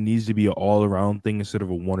like it needs to be an all around thing instead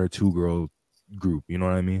of a one or two girl group. You know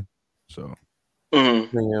what I mean? So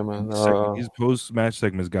yeah, man. These post match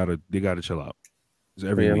segments gotta chill out. It's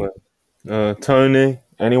every week. Tony,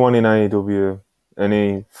 anyone in AEW,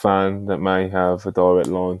 any fan that may have a direct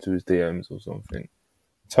line to his DMs or something,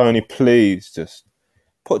 Tony, please just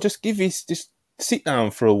sit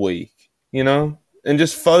down for a week, and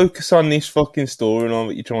just focus on this fucking storyline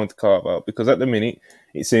that you're trying to carve out. Because at the minute,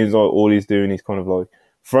 it seems like all he's doing is kind of like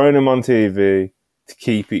throwing them on TV to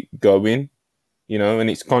keep it going, and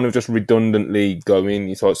it's kind of just redundantly going.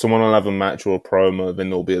 It's like someone will have a match or a promo, then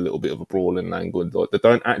there'll be a little bit of a brawling angle. Like they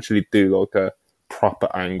don't actually do like a proper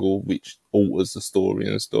angle which alters the story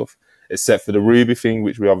and stuff, except for the Ruby thing,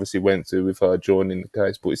 which we obviously went to with her joining the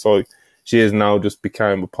case. But it's like she has now just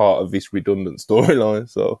become a part of this redundant storyline.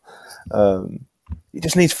 So it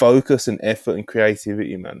just needs focus and effort and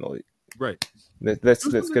creativity, man. Like, right. Let's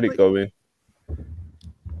get it going.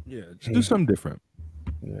 Yeah, just do something different.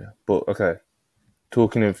 Yeah, but okay.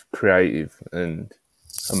 Talking of creative and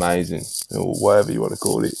amazing, or whatever you want to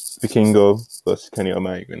call it, Vikingo versus Kenny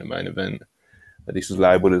Omega in the main event. This was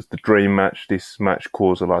labelled as the dream match. This match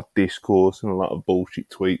caused a lot of discourse and a lot of bullshit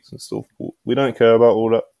tweets and stuff. But we don't care about all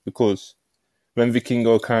that because when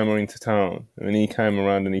Vikingo came into town and when he came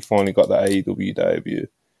around and he finally got the AEW debut,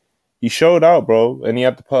 he showed out, bro, and he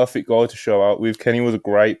had the perfect guy to show out with. Kenny was a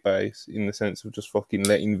great base in the sense of just fucking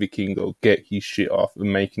letting Vikingo get his shit off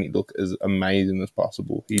and making it look as amazing as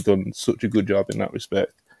possible. He done such a good job in that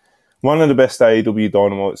respect. One of the best AEW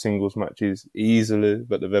Dynamite singles matches easily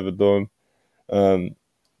that they've ever done.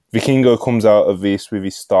 Vikingo comes out of this with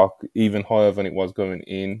his stock even higher than it was going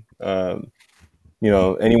in.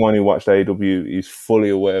 Anyone who watched AEW is fully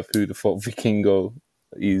aware of who the fuck Vikingo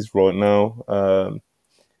is right now.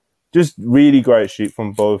 Just really great shit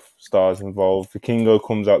from both stars involved. Vikingo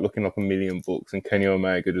comes out looking like $1 million, and Kenny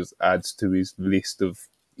Omega just adds to his list of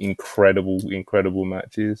incredible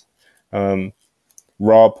matches.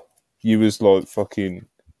 Rob, you was like fucking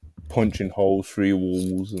punching holes through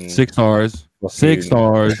walls. And 6 stars. 6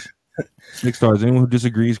 stars. 6 stars. Anyone who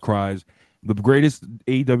disagrees cries. The greatest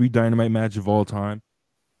AEW Dynamite match of all time.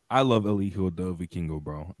 I love Elijo the Vikingo,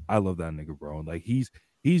 bro. I love that nigga, bro. Like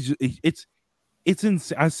it's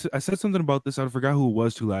insane. I said something about this. I forgot who it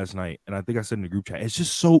was to last night, and I think I said in the group chat. It's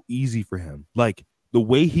just so easy for him. Like the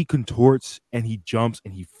way he contorts and he jumps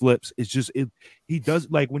and he flips. It's just he does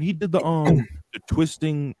like when he did the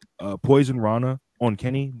twisting poison Rana on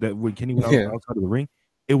Kenny. That when Kenny went outside of the ring,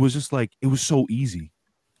 it was just like it was so easy.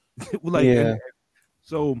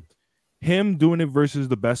 So him doing it versus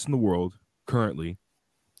the best in the world currently,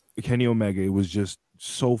 Kenny Omega, it was just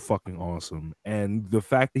so fucking awesome. And the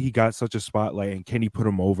fact that he got such a spotlight and Kenny put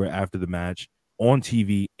him over after the match on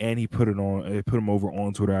TV and he put him over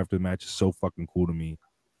on Twitter after the match is so fucking cool to me.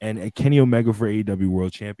 And Kenny Omega for AEW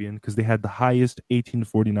World Champion because they had the highest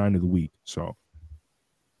 1849 of the week. So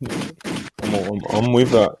I'm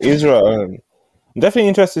with that. Israel, I'm definitely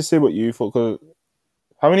interested to see what you thought. Cause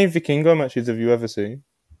how many Vikingo matches have you ever seen?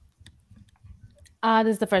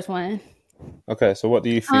 This is the first one. Okay, so what do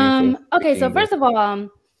you think? Okay, so first of all,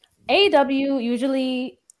 AEW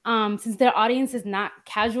usually, since their audience is not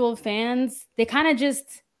casual fans, they kind of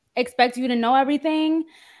just expect you to know everything.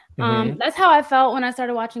 That's how I felt when I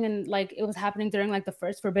started watching, and like it was happening during like the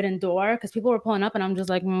first Forbidden Door because people were pulling up, and I'm just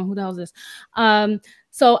like, who the hell is this?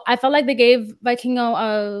 So I felt like they gave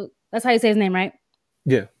Vikingo that's how you say his name, right?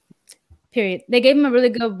 Yeah. Period. They gave him a really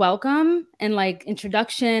good welcome and like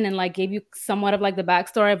introduction and like gave you somewhat of like the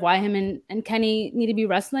backstory of why him and Kenny need to be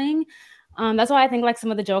wrestling. That's why I think like some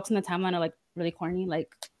of the jokes in the timeline are like really corny.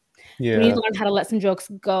 Like we need to learn how to let some jokes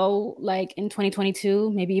go like in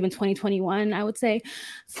 2022, maybe even 2021, I would say.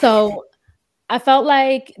 So I felt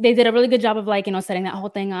like they did a really good job of like, setting that whole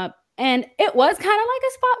thing up. And it was kind of like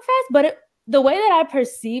a spot fest, but the way that I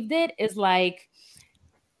perceived it is like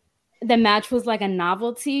the match was like a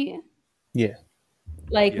novelty. Yeah.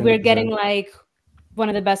 Like we're getting like one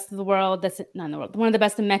of the best of the world, that's not in the world, one of the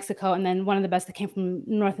best in Mexico, and then one of the best that came from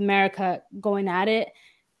North America going at it.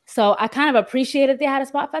 So I kind of appreciated they had a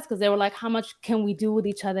spot fest because they were like, how much can we do with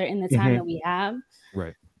each other in the time that we have?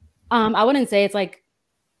 Right. I wouldn't say it's like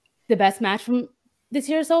the best match from this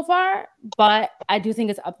year so far, but I do think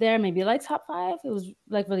it's up there, maybe like top 5. It was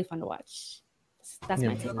like really fun to watch. That's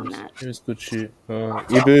my take on that. It was good shit.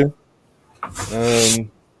 Ibu.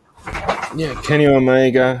 Kenny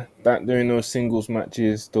Omega back doing those singles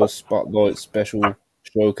matches, those spotlight special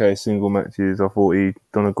showcase single matches. I thought he'd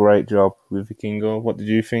done a great job with Vikingo. What did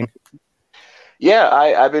you think? Yeah,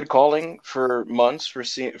 I've been calling for months for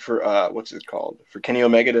what's it called, for Kenny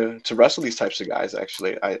Omega to wrestle these types of guys.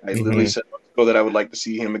 Actually, I literally said that I would like to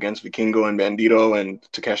see him against Vikingo and Bandito and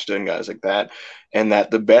Takeshita and guys like that, and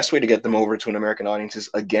that the best way to get them over to an American audience is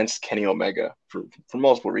against Kenny Omega for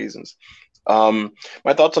multiple reasons.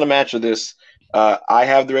 My thoughts on the match are this. I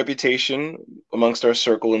have the reputation amongst our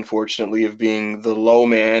circle, unfortunately, of being the low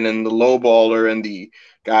man and the low baller and the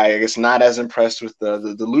guy, I guess, not as impressed with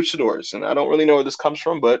the luchadors. And I don't really know where this comes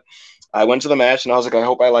from, but I went to the match and I was like, I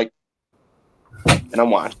hope I like, and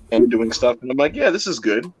I'm watching and doing stuff. And I'm like, yeah, this is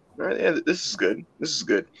good. All right, yeah, this is good. This is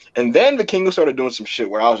good. And then Vikingo started doing some shit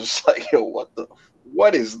where I was just like, yo,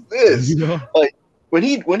 what is this? Like when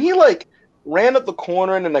he like ran up the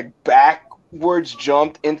corner and then like backwards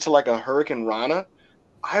jumped into like a Hurricane Rana,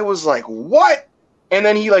 I was like, what? And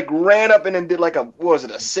then he like ran up and then did like a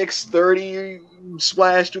 630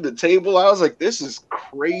 splash through the table. I was like, this is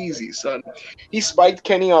crazy, son. He spiked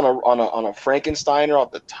Kenny on a Frankensteiner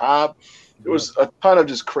off the top. There was a ton of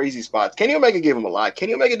just crazy spots. Kenny Omega gave him a lot.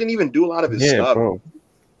 Kenny Omega didn't even do a lot of his stuff. Bro.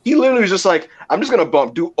 He literally was just like, I'm just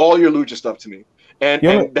gonna do all your lucha stuff to me. And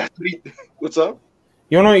that's what what's up?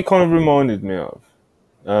 You know what he kind of reminded me of?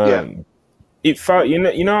 it felt, you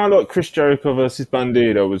know how like Chris Jericho versus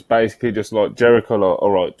Bandido was basically just like Jericho, like,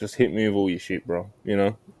 all right, just hit me with all your shit, bro. You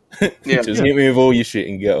know, Yeah. just hit me with all your shit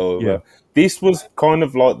and get over. Yeah. This was kind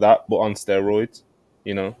of like that, but on steroids.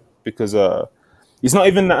 You know, because it's not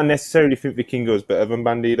even that I necessarily think Vikingo is better than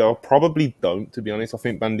Bandido. I probably don't, to be honest. I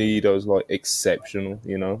think Bandido is like exceptional.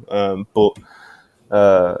 You know,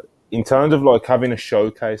 but in terms of like having a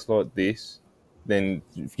showcase like this, then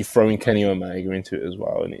you're throwing Kenny Omega into it as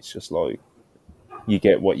well, and it's just like you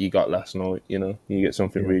get what you got last night. You know, you get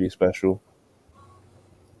something really special.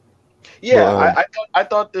 Yeah, But, I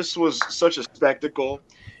thought this was such a spectacle,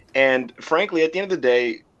 and frankly, at the end of the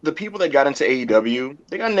day, the people that got into AEW,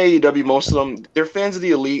 they got into AEW. Most of them, they're fans of the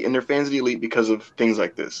Elite, and they're fans of the Elite because of things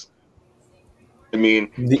like this. I mean,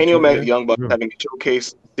 Kenny Omega, Young Bucks having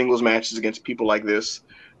showcase singles matches against people like this.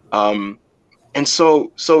 And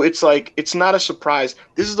so it's like, it's not a surprise.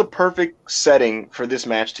 This is the perfect setting for this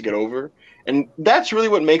match to get over. And that's really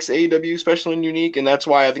what makes AEW special and unique. And that's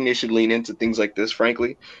why I think they should lean into things like this,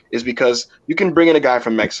 frankly, is because you can bring in a guy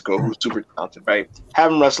from Mexico who's super talented, right?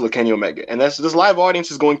 Have him wrestle a Kenny Omega. And this live audience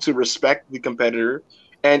is going to respect the competitor.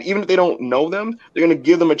 And even if they don't know them, they're going to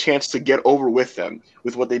give them a chance to get over with them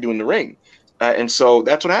with what they do in the ring. And so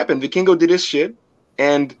that's what happened. Vikingo did his shit.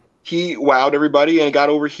 And he wowed everybody and got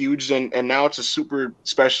over huge, and now it's a super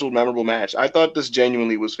special, memorable match. I thought this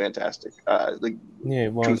genuinely was fantastic. yeah,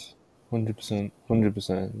 it was 100%.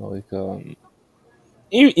 Like,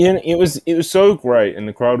 it was so great, and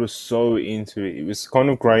the crowd was so into it. It was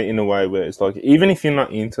kind of great in a way where it's like, even if you're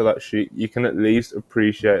not into that shit, you can at least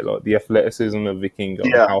appreciate like the athleticism of Vikingo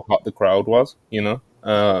and how hot the crowd was. You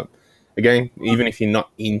know, again, even if you're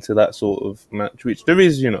not into that sort of match, which there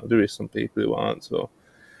is some people who aren't. So.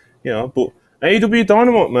 You know, but AEW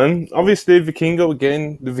Dynamite, man. Obviously, Vikingo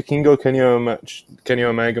again. The Vikingo Kenny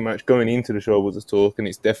Omega match going into the show was a talk, and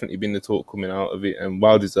it's definitely been the talk coming out of it, and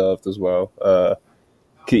well deserved as well. The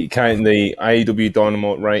AEW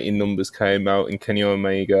Dynamite rating numbers came out, and Kenny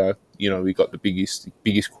Omega, we got the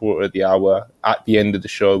biggest quarter of the hour at the end of the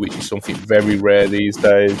show, which is something very rare these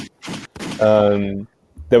days.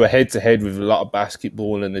 They were head-to-head with a lot of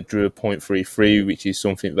basketball, and they drew a .33, which is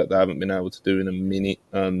something that they haven't been able to do in a minute.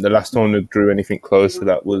 The last time they drew anything close to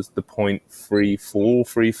that was the .34,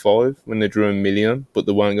 35, when they drew 1 million, but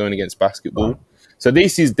they weren't going against basketball. So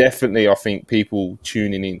this is definitely, I think, people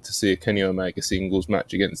tuning in to see a Kenny Omega singles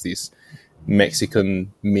match against this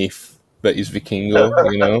Mexican myth that is Vikingo,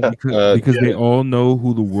 because they all know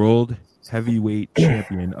who the world heavyweight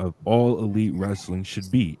champion of all elite wrestling should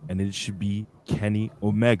be, and it should be Kenny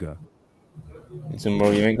Omega. Listen,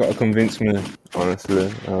 bro, you ain't got to convince me, honestly.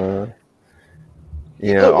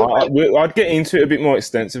 I'd get into it a bit more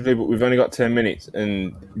extensively, but we've only got 10 minutes,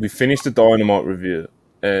 and we've finished the Dynamite review,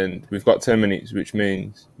 and we've got 10 minutes, which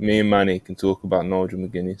means me and Manny can talk about Nigel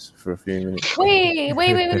McGuinness for a few minutes. Wait. You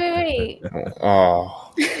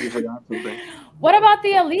forgot something. What about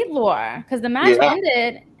the Elite lore? Because the match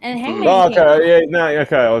ended and Hangman came.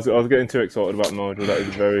 I was getting too excited about Nigel. That is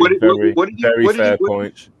a very fair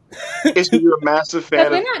point. Is you're a massive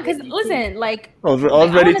fan of? Because listen, like I was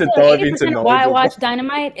ready to dive into Nigel. Why I watch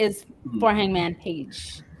Dynamite is for Hangman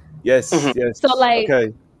Page. Yes. So like,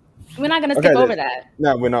 okay. We're not gonna skip over that.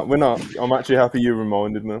 No, we're not. I'm actually happy you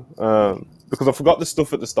reminded me. Because I forgot the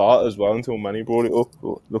stuff at the start as well until Manny brought it up.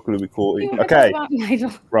 But luckily we caught it. Okay,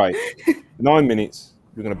 right. 9 minutes.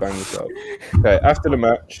 We're going to bang this out. Okay, after the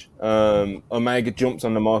match, Omega jumps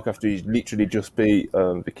on the mic after he's literally just beat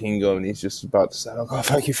Vikingo, and he's just about to say, "Oh,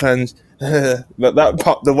 thank you, fans." But that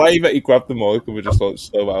pop, the way that he grabbed the mic and was just like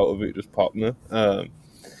so out of it, just popped me.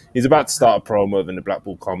 He's about to start a promo, and the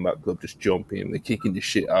Blackpool Combat Club just jump him. They're kicking the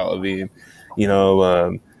shit out of him.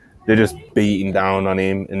 They're just beating down on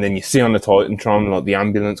him. And then you see on the Titantron, like, the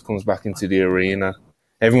ambulance comes back into the arena.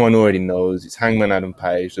 Everyone already knows it's Hangman Adam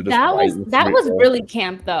Page. That was really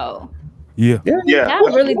camp, though. Yeah.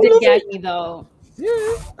 That really did get me, though.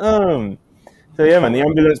 Yeah. So yeah, man,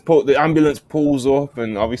 the ambulance pulls up,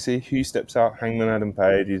 and obviously who steps out? Hangman Adam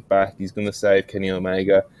Page. He's back. He's gonna save Kenny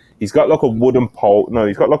Omega. He's got like a wooden pole. No,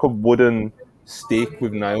 he's got like a wooden stick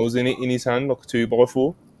with nails in it in his hand, like a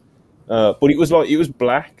 2x4. But it was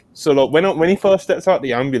black. So like when he first steps out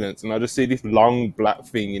the ambulance, and I just see this long black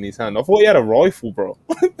thing in his hand, I thought he had a rifle, bro.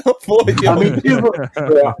 I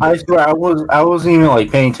swear I wasn't even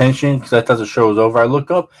like paying attention because I thought the show was over. I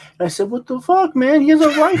look up and I said, "What the fuck, man? He has a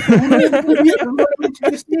rifle."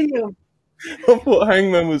 I thought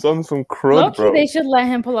Hangman was on some crud, bro. They should let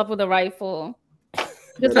him pull up with a rifle.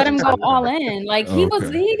 Just let him go all in. Like he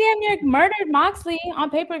damn near murdered Moxley on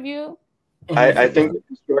pay-per-view. I think the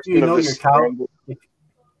construction of this.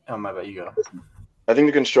 Oh my bad, you go. I think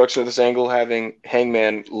the construction of this angle, having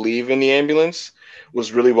Hangman leave in the ambulance,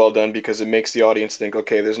 was really well done because it makes the audience think,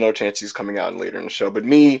 okay, there's no chance he's coming out later in the show. But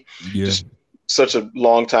me, just such a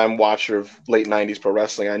long time watcher of late 90s pro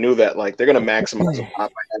wrestling, I knew that like they're going to maximize the pop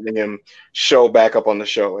by having him show back up on the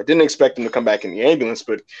show. I didn't expect him to come back in the ambulance,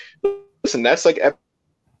 but listen, that's like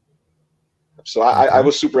so I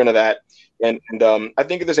was super into that. And I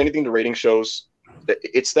think if there's anything the rating shows,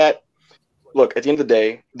 it's that, look, at the end of the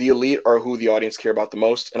day, the elite are who the audience care about the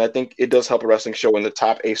most. And I think it does help a wrestling show when the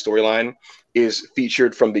top A storyline is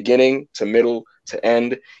featured from beginning to middle to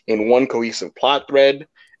end in one cohesive plot thread,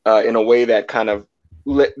 in a way that kind of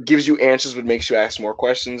gives you answers but makes you ask more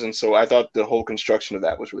questions. And so I thought the whole construction of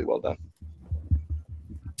that was really well done.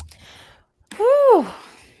 Whew.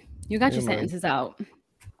 You got your sentences out.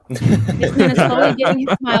 He's slowly getting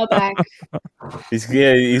his smile back.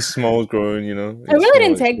 His smile's growing, you know. It really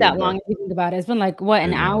didn't take that long if you think about it. It's been like, what,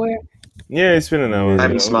 an hour? Yeah, it's been an hour. I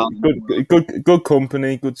haven't smiled. Good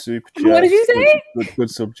company, good super chat. What did you say? Good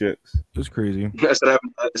subjects. It's crazy. I said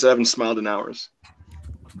I haven't smiled in hours.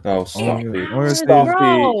 Oh, stop it. Bro,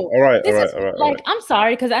 All right. Like, I'm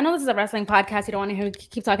sorry, because I know this is a wrestling podcast. You don't want to hear me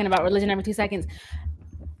keep talking about religion every 2 seconds.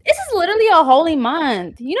 This is literally a holy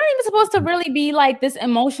month. You're not even supposed to really be like this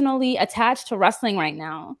emotionally attached to wrestling right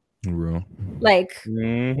now. Real. Like,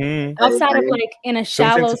 outside of like in a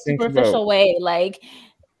shallow, superficial way. Like,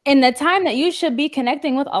 in the time that you should be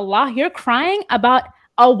connecting with Allah, you're crying about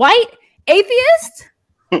a white atheist?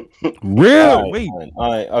 Real. Wait.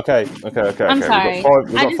 Okay. I'm sorry.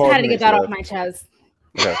 I just had to get that off my chest.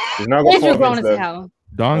 Okay. You're grown as hell.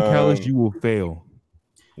 Don Callis, you will fail.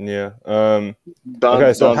 Yeah.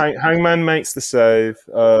 Okay, so Hangman makes the save.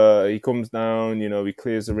 He comes down, you know, he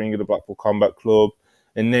clears the ring of the Blackpool Combat Club,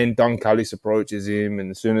 and then Don Callis approaches him, and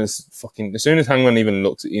as soon as Hangman even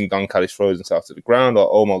looks at him, Don Callis throws himself to the ground, like,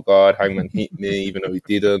 oh my god, Hangman hit me, even though he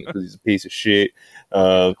didn't, because he's a piece of shit.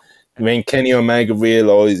 When Kenny Omega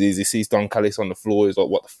realizes, he sees Don Callis on the floor, he's like,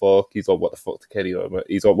 what the fuck? He's like, what the fuck to Kenny Omega?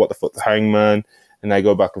 He's like, what the fuck to Hangman? And they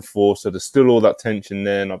go back and forth. So there's still all that tension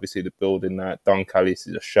there. And obviously they're building that Don Callis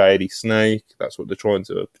is a shady snake. That's what they're trying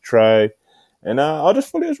to portray. And I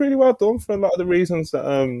just thought it was really well done for a lot of the reasons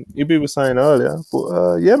that Ibi was saying earlier.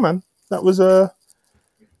 But yeah, man, that was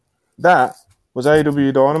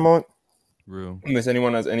AEW Dynamite. Real. Unless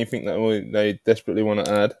anyone has anything that they desperately want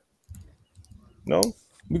to add. No?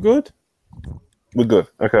 We're good? We're good.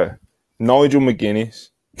 Okay. Nigel McGuinness.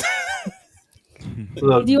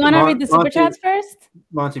 Look, do you want to read the super chats first,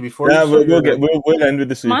 Monty? Before we'll end with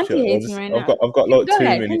the super Monty chat. hates me right now. I've got like Go 2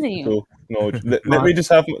 ahead, minutes continue. to talk. No,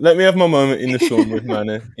 let me have my moment in the sun with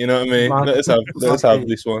Manny. You know what I mean? Monty, let us have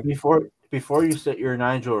this one. Before you set your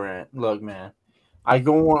Nigel rant, look, man, I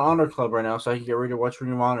go on Honor Club right now, so I can get ready to watch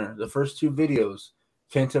Ring of Honor. The first 2 videos,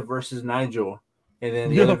 Kenta versus Nigel, and then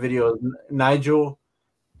the other video, Nigel,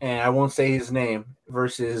 and I won't say his name,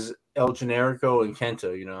 versus El Generico and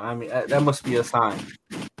Kenta. You know, I mean, that must be a sign.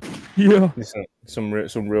 Yeah. Listen, some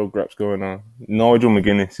real graps going on. Nigel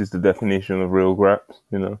McGuinness is the definition of real graps,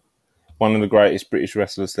 you know. One of the greatest British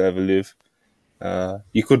wrestlers to ever live.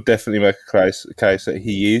 You could definitely make a case that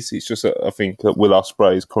he is. It's just I think that Will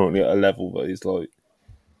Ospreay is currently at a level that is like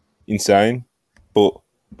insane. But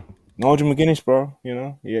Nigel McGuinness, bro, you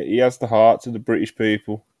know, he has the heart of the British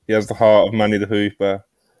people. He has the heart of Manny the Hooper.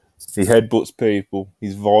 He headbutts people.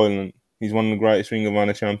 He's violent. He's one of the greatest Ring of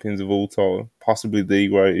Honor champions of all time, possibly the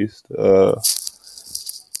greatest.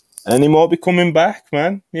 And he might be coming back,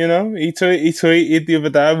 man. You know, he tweeted the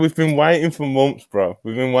other day, we've been waiting for months, bro.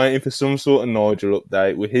 We've been waiting for some sort of Nigel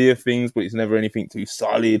update. We hear things, but it's never anything too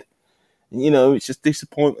solid. And, you know, it's just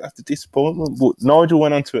disappointment after disappointment. But Nigel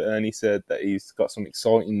went on Twitter and he said that he's got some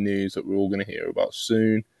exciting news that we're all going to hear about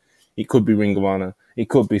soon. It could be Ring of Honor. It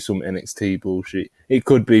could be some NXT bullshit. It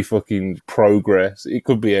could be fucking Progress. It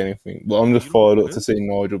could be anything. But I'm just fired up to see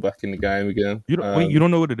Nigel back in the game again. You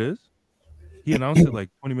don't know what it is? He announced it like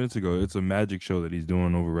 20 minutes ago. It's a magic show that he's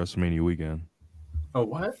doing over WrestleMania weekend. Oh,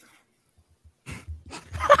 what?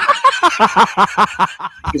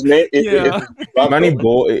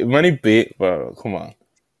 Money bit, bro. Come on.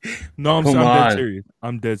 No, I'm dead serious.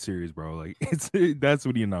 I'm dead serious, bro. Like that's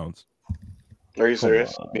what he announced. Are you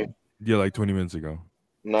serious? Yeah, like 20 minutes ago.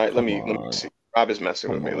 No, let me see. Rob is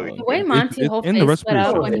messing with me. The way Monty whole face lit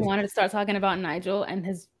up when he wanted to start talking about Nigel and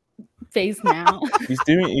his face now.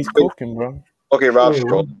 He's cooking, bro. Okay, Rob's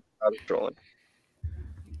trolling.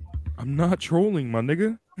 I'm not trolling, my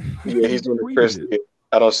nigga. Yeah, he's doing it crazy.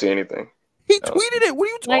 I don't see anything. He tweeted it. What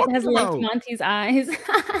are you talking has about? linked Monty's eyes.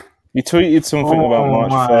 He tweeted something about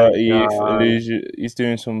March 30th. Illusion. He's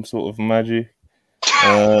doing some sort of magic.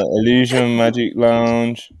 Illusion Magic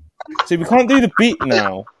Lounge. See, we can't do the beat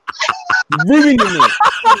now. You're ruining it.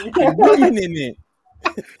 You're ruining it.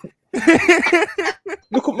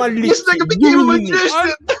 Look at my lips. This nigga You're became a ruining it.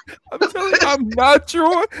 magician. I'm telling you, I'm not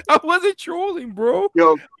trolling. I wasn't trolling, bro.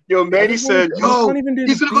 Yo, Manny said, I yo, can't even do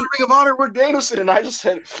he's the gonna go to Ring of Honor with Danielson, and I just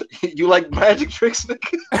said, you like magic tricks,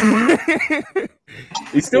 nigga?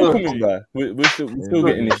 He's still coming back. We're still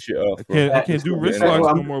getting this shit off, bro. I can't do wrist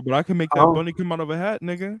locks no more, but I can make that bunny come out of a hat,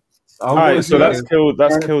 nigga. All right, so that's killed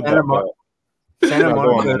that belt. Santa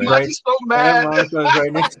Monica is right. He's so Santa mad. Monica is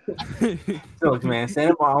right next. Look, man,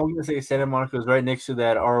 I'm gonna say Santa Monica is right next to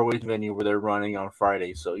that ROH venue where they're running on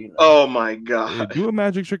Friday. So you know. Oh my Hey, god. do a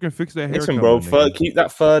magic trick and fix that hair. Listen, bro, keep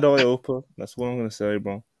that third eye open. That's what I'm gonna say,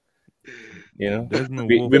 bro. You know,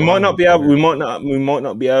 we might not be able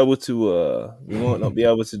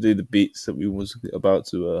to do the beats that we was about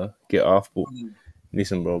to get off, but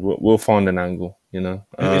listen, bro, we'll find an angle. You know,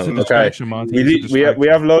 it's a distraction, Monty. We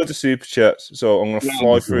have loads of super chats, so I'm gonna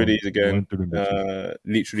fly through these again.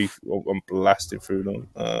 Literally, I'm blasting through them.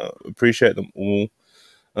 Appreciate them all.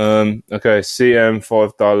 Okay, CM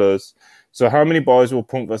 $5. So, how many buys will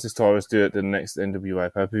Punk versus Tyrus do at the next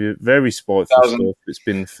NWA pay-per-view? Very spiteful stuff. It's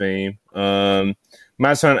been the theme.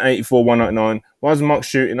 Madson 84 199. Why is Mox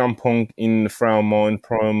shooting on Punk in the Frau Mind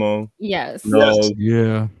promo? Yes. No.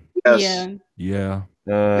 Yeah. Yes. Yeah.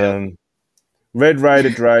 Red Raider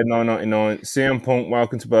Dre 999. CM Punk,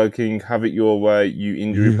 welcome to Burger King. Have it your way, you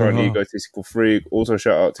injury-prone egotistical freak. Also,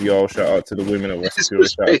 shout out to y'all. Shout out to the women of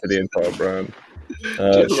WrestlePurists. Shout out to the entire brand.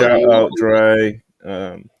 Shout out Dre.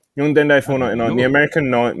 Young Dende 499. The American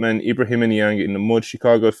Nightman, Ibrahim and Yang in the mud.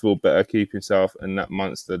 Chicago feel better, keep himself, and that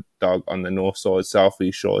monster dog on the north side,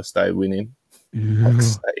 southeast shore, stay winning.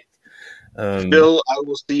 Bill, I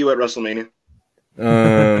will see you at WrestleMania.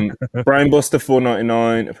 Brainbuster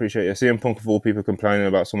 499. Appreciate you. CM Punk of all people complaining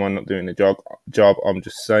about someone not doing the job. I'm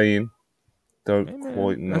just saying. Don't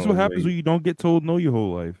quite know. That's what happens when you don't get told no your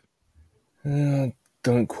whole life.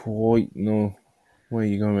 Don't quite know where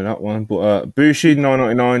you're going with that one. But Bushi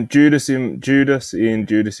 999. Judas in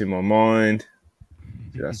my mind.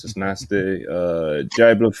 That's just nasty.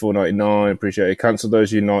 J Blood 499. Appreciate it. Cancel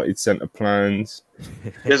those United Center plans.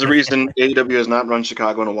 There's a reason AEW has not run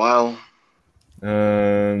Chicago in a while.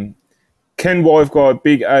 Ken Wiveguard,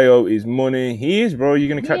 Big AO is money. He is, bro. You're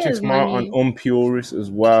going to catch him tomorrow on Unpurist as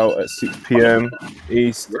well at 6 p.m.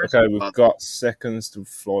 East. Okay, we've got seconds to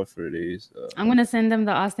fly through these. I'm going to send them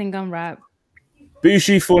the Austin Gum rap.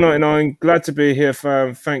 Bushi 499, glad to be here,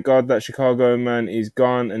 fam. Thank God that Chicago man is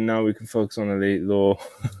gone, and now we can focus on Elite Law.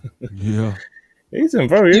 Yeah. He's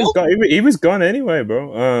bro. He was gone anyway,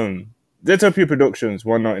 bro. Zetopia Productions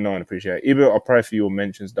 199, appreciate it. Ibo, I'll pray for your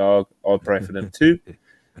mentions, dog. I'll pray for them too.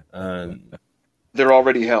 They're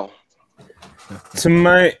already hell.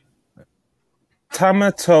 Tamatoa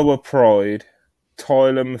Pride,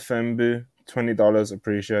 Tyler Mfembu, $20.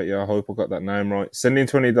 Appreciate you. I hope I got that name right. Sending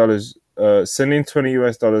 $20 US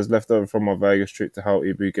left over from my Vegas trip to help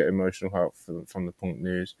Ibu get emotional help from the Punk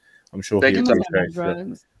news. I'm sure he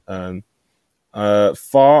appreciates it.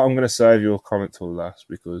 Far, I'm going to save your comment till last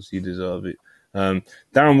because you deserve it.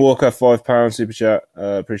 Darren Walker, £5 super chat.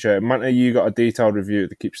 Appreciate it. Manta, you got a detailed review of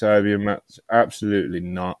the Kip Sabian match? Absolutely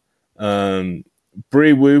not.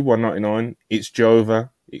 Bree Woo, 199. It's Jova.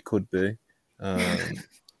 It could be.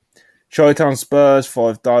 Chi-Town Spurs,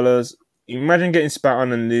 $5. Imagine getting spat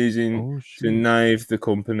on and losing to Nave the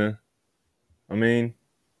company. I mean,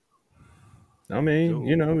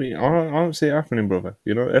 you know, I don't see it happening, brother.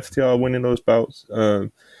 You know, FTR winning those belts. The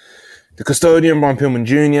Custodian, Brian Pillman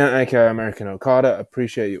Jr., aka American Okada.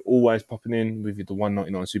 Appreciate you always popping in with the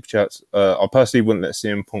 199 super chats. I personally wouldn't let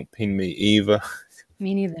CM Punk pin me either.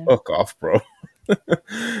 Me neither. Fuck off, bro.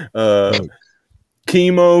 Chemo,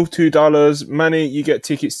 $2. Manny, you get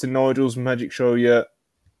tickets to Nigel's Magic Show yet?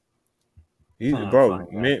 Bro,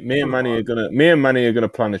 me and Manny are gonna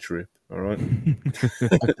plan a trip. All right.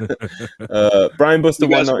 Brainbuster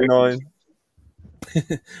 199.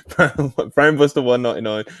 Brainbuster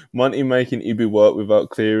 199. Monty making Ibu work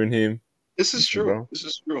without clearing him. This is true. Bro. This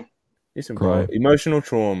is true. Listen, bro. Emotional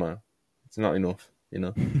trauma. It's not enough. You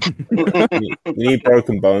know. you need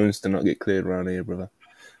broken bones to not get cleared around here, brother.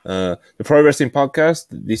 The Pro Wrestling Podcast,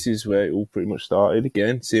 this is where it all pretty much started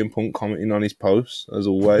again. CM Punk commenting on his posts, as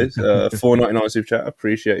always. $4.99 super chat.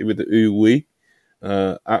 Appreciate it with the ooh-wee.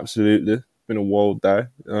 Absolutely. Been a wild day.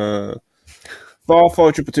 Bar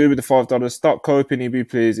 5222 with the $5. Stop coping, EB,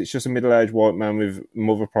 please. It's just a middle-aged white man with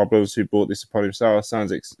mother problems who brought this upon himself.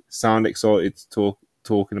 Sound excited to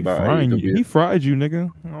talking about it. He fried you, nigga.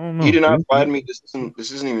 I don't know. He did not fry me.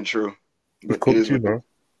 This isn't even true. But cooked you, bro.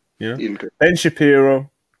 Yeah. Ben Shapiro.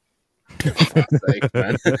 For fuck's sake,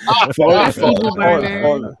 man. That's evil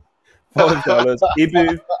burner.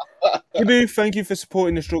 $5. Ibu, thank you for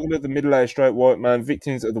supporting the struggle of the middle-aged straight white man,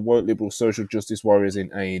 victims of the woke liberal social justice warriors in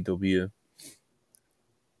AEW.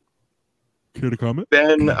 Care to comment?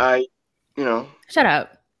 Ben, Shut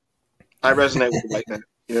up. I resonate with the white man.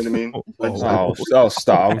 You know what I mean? I'll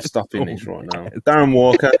stop. I'm stopping this right now. Darren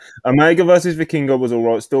Walker, Omega versus Vikingo was all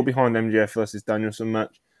right. Still behind MJF versus Danielson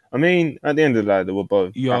match. I mean, at the end of the day, they were both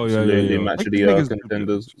absolutely match of the year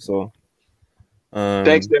contenders. So,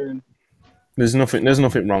 thanks, Darren. There's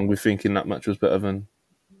nothing wrong with thinking that match was better than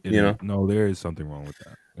No, there is something wrong with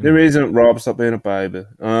that. There isn't, Rob. Stop being a baby.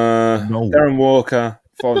 No. Darren Walker,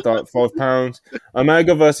 £5.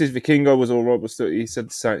 Omega versus Vikingo was all right, but still, he said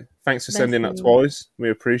the same. Thanks for sending that twice. We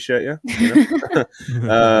appreciate you.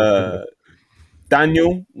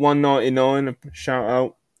 Daniel, $1.99. Shout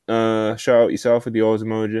out. Shout out yourself with the eyes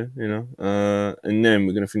emoji, and then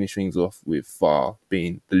we're gonna finish things off with Far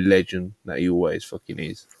being the legend that he always fucking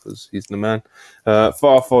is, because he's the man. Far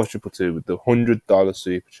 5222 with the $100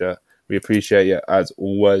 super chat. We appreciate you as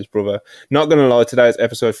always, brother. Not gonna lie, today's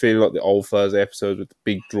episode feeling like the old Thursday episodes with the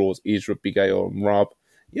big draws, Isra, Big A, and Rob.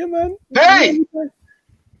 Yeah, man. Hey,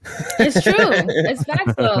 it's true. It's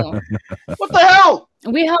facts though. What the hell?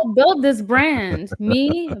 We helped build this brand.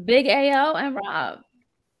 Me, Big AO, and Rob.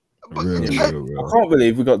 Real. I can't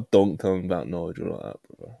believe we got dunked on about Nigel like that,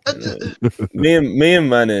 bro. Me and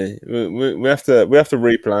Manny, we have to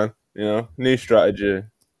replan. New strategy.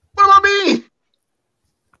 What about me?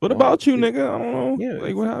 What about you, nigga? I don't know. Yeah.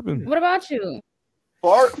 Like, what happened? What about you?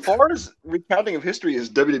 Far as recounting of history is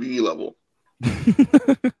WWE level.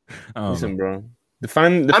 Listen, bro. The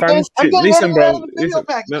fans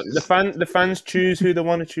choose who they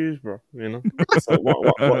want to choose, bro. So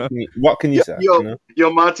what can you say?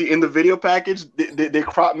 Yo, Monty, in the video package, they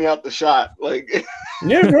crop me out the shot, like.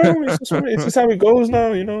 Yeah, bro. It's just how it goes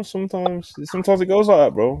now. Sometimes it goes like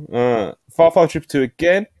that, bro. 5522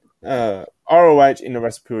 again. ROH in the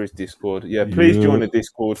WrestlePurists Discord. Yeah, please join the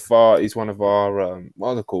Discord. Far is one of our what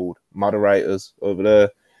are they called? Moderators over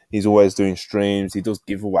there. He's always doing streams. He does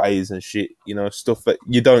giveaways and shit, stuff that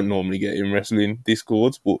you don't normally get in wrestling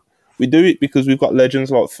Discords, but we do it because we've got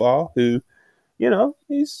legends like Far who,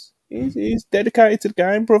 he's dedicated to the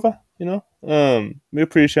game, brother. We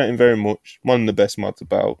appreciate him very much. One of the best mods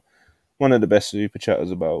about, one of the best super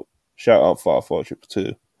chatters about. Shout out Far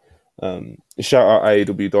 4222. Shout out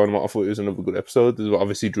AEW Dynamite. I thought it was another good episode. This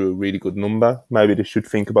obviously drew a really good number. Maybe they should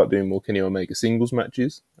think about doing more Kenny Omega singles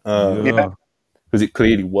matches. Because it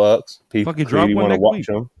clearly works. People clearly want to watch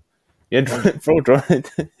them. Yeah,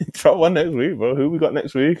 drop one next week, bro. Who we got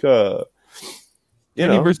next week? Kenny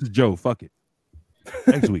versus Joe. Fuck it.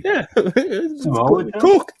 Next week. Yeah,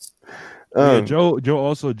 cooked.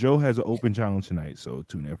 Joe has an open challenge tonight, so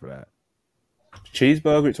tune in for that.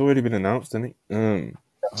 Cheeseburger. It's already been announced, isn't it? Oh,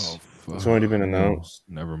 fuck. It's already been announced.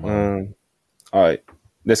 Never mind. All right,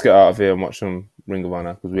 let's get out of here and watch some Ring of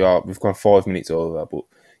Honor because we've gone 5 minutes over, but.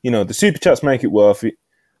 The super chats make it worth it.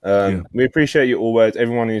 We appreciate you always.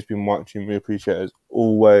 Everyone who's been watching, we appreciate it as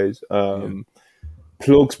always.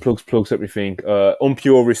 Plugs, everything.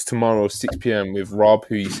 Unpurist tomorrow, 6 p.m. with Rob,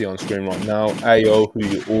 who you see on screen right now. AO, who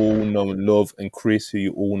you all know and love, and Chris, who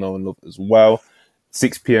you all know and love as well.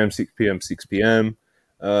 6 p.m.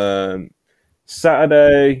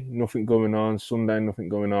 Saturday, nothing going on. Sunday, nothing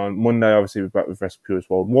going on. Monday, obviously, we're back with WrestlePurists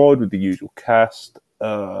Worldwide with the usual cast.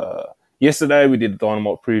 Yesterday, we did a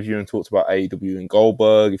Dynamite preview and talked about AEW and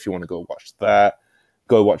Goldberg. If you want to go watch that,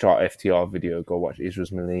 go watch our FTR video. Go watch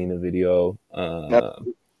Israel's Melina video.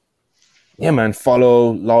 Yeah, man.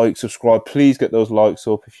 Follow, like, subscribe. Please get those likes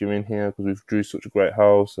up if you're in here because we've drew such a great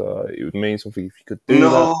house. It would mean something if you could do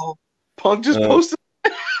that. Punk just posted.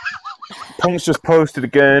 Punk's just posted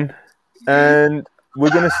again. And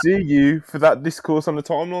we're going to see you for that discourse on the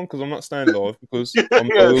timeline because I'm not staying live because I'm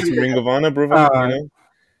loyal to Ring of Honor, brother.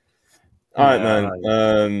 All right,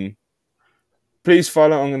 man. Please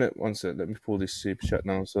follow. One sec. Let me pull this super chat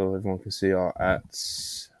now so everyone can see our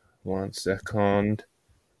ats. 1 second.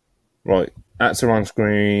 Right, ats are on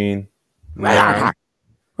screen.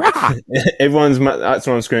 Everyone's ats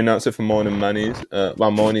are on screen now except for mine and Manny's.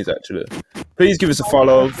 Mine is actually. Please give us a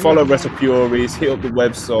follow. Follow WrestlePurists. Hit up the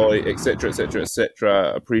website, etc., etc.,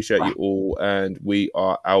 etc. Appreciate you all, and we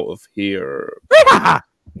are out of here.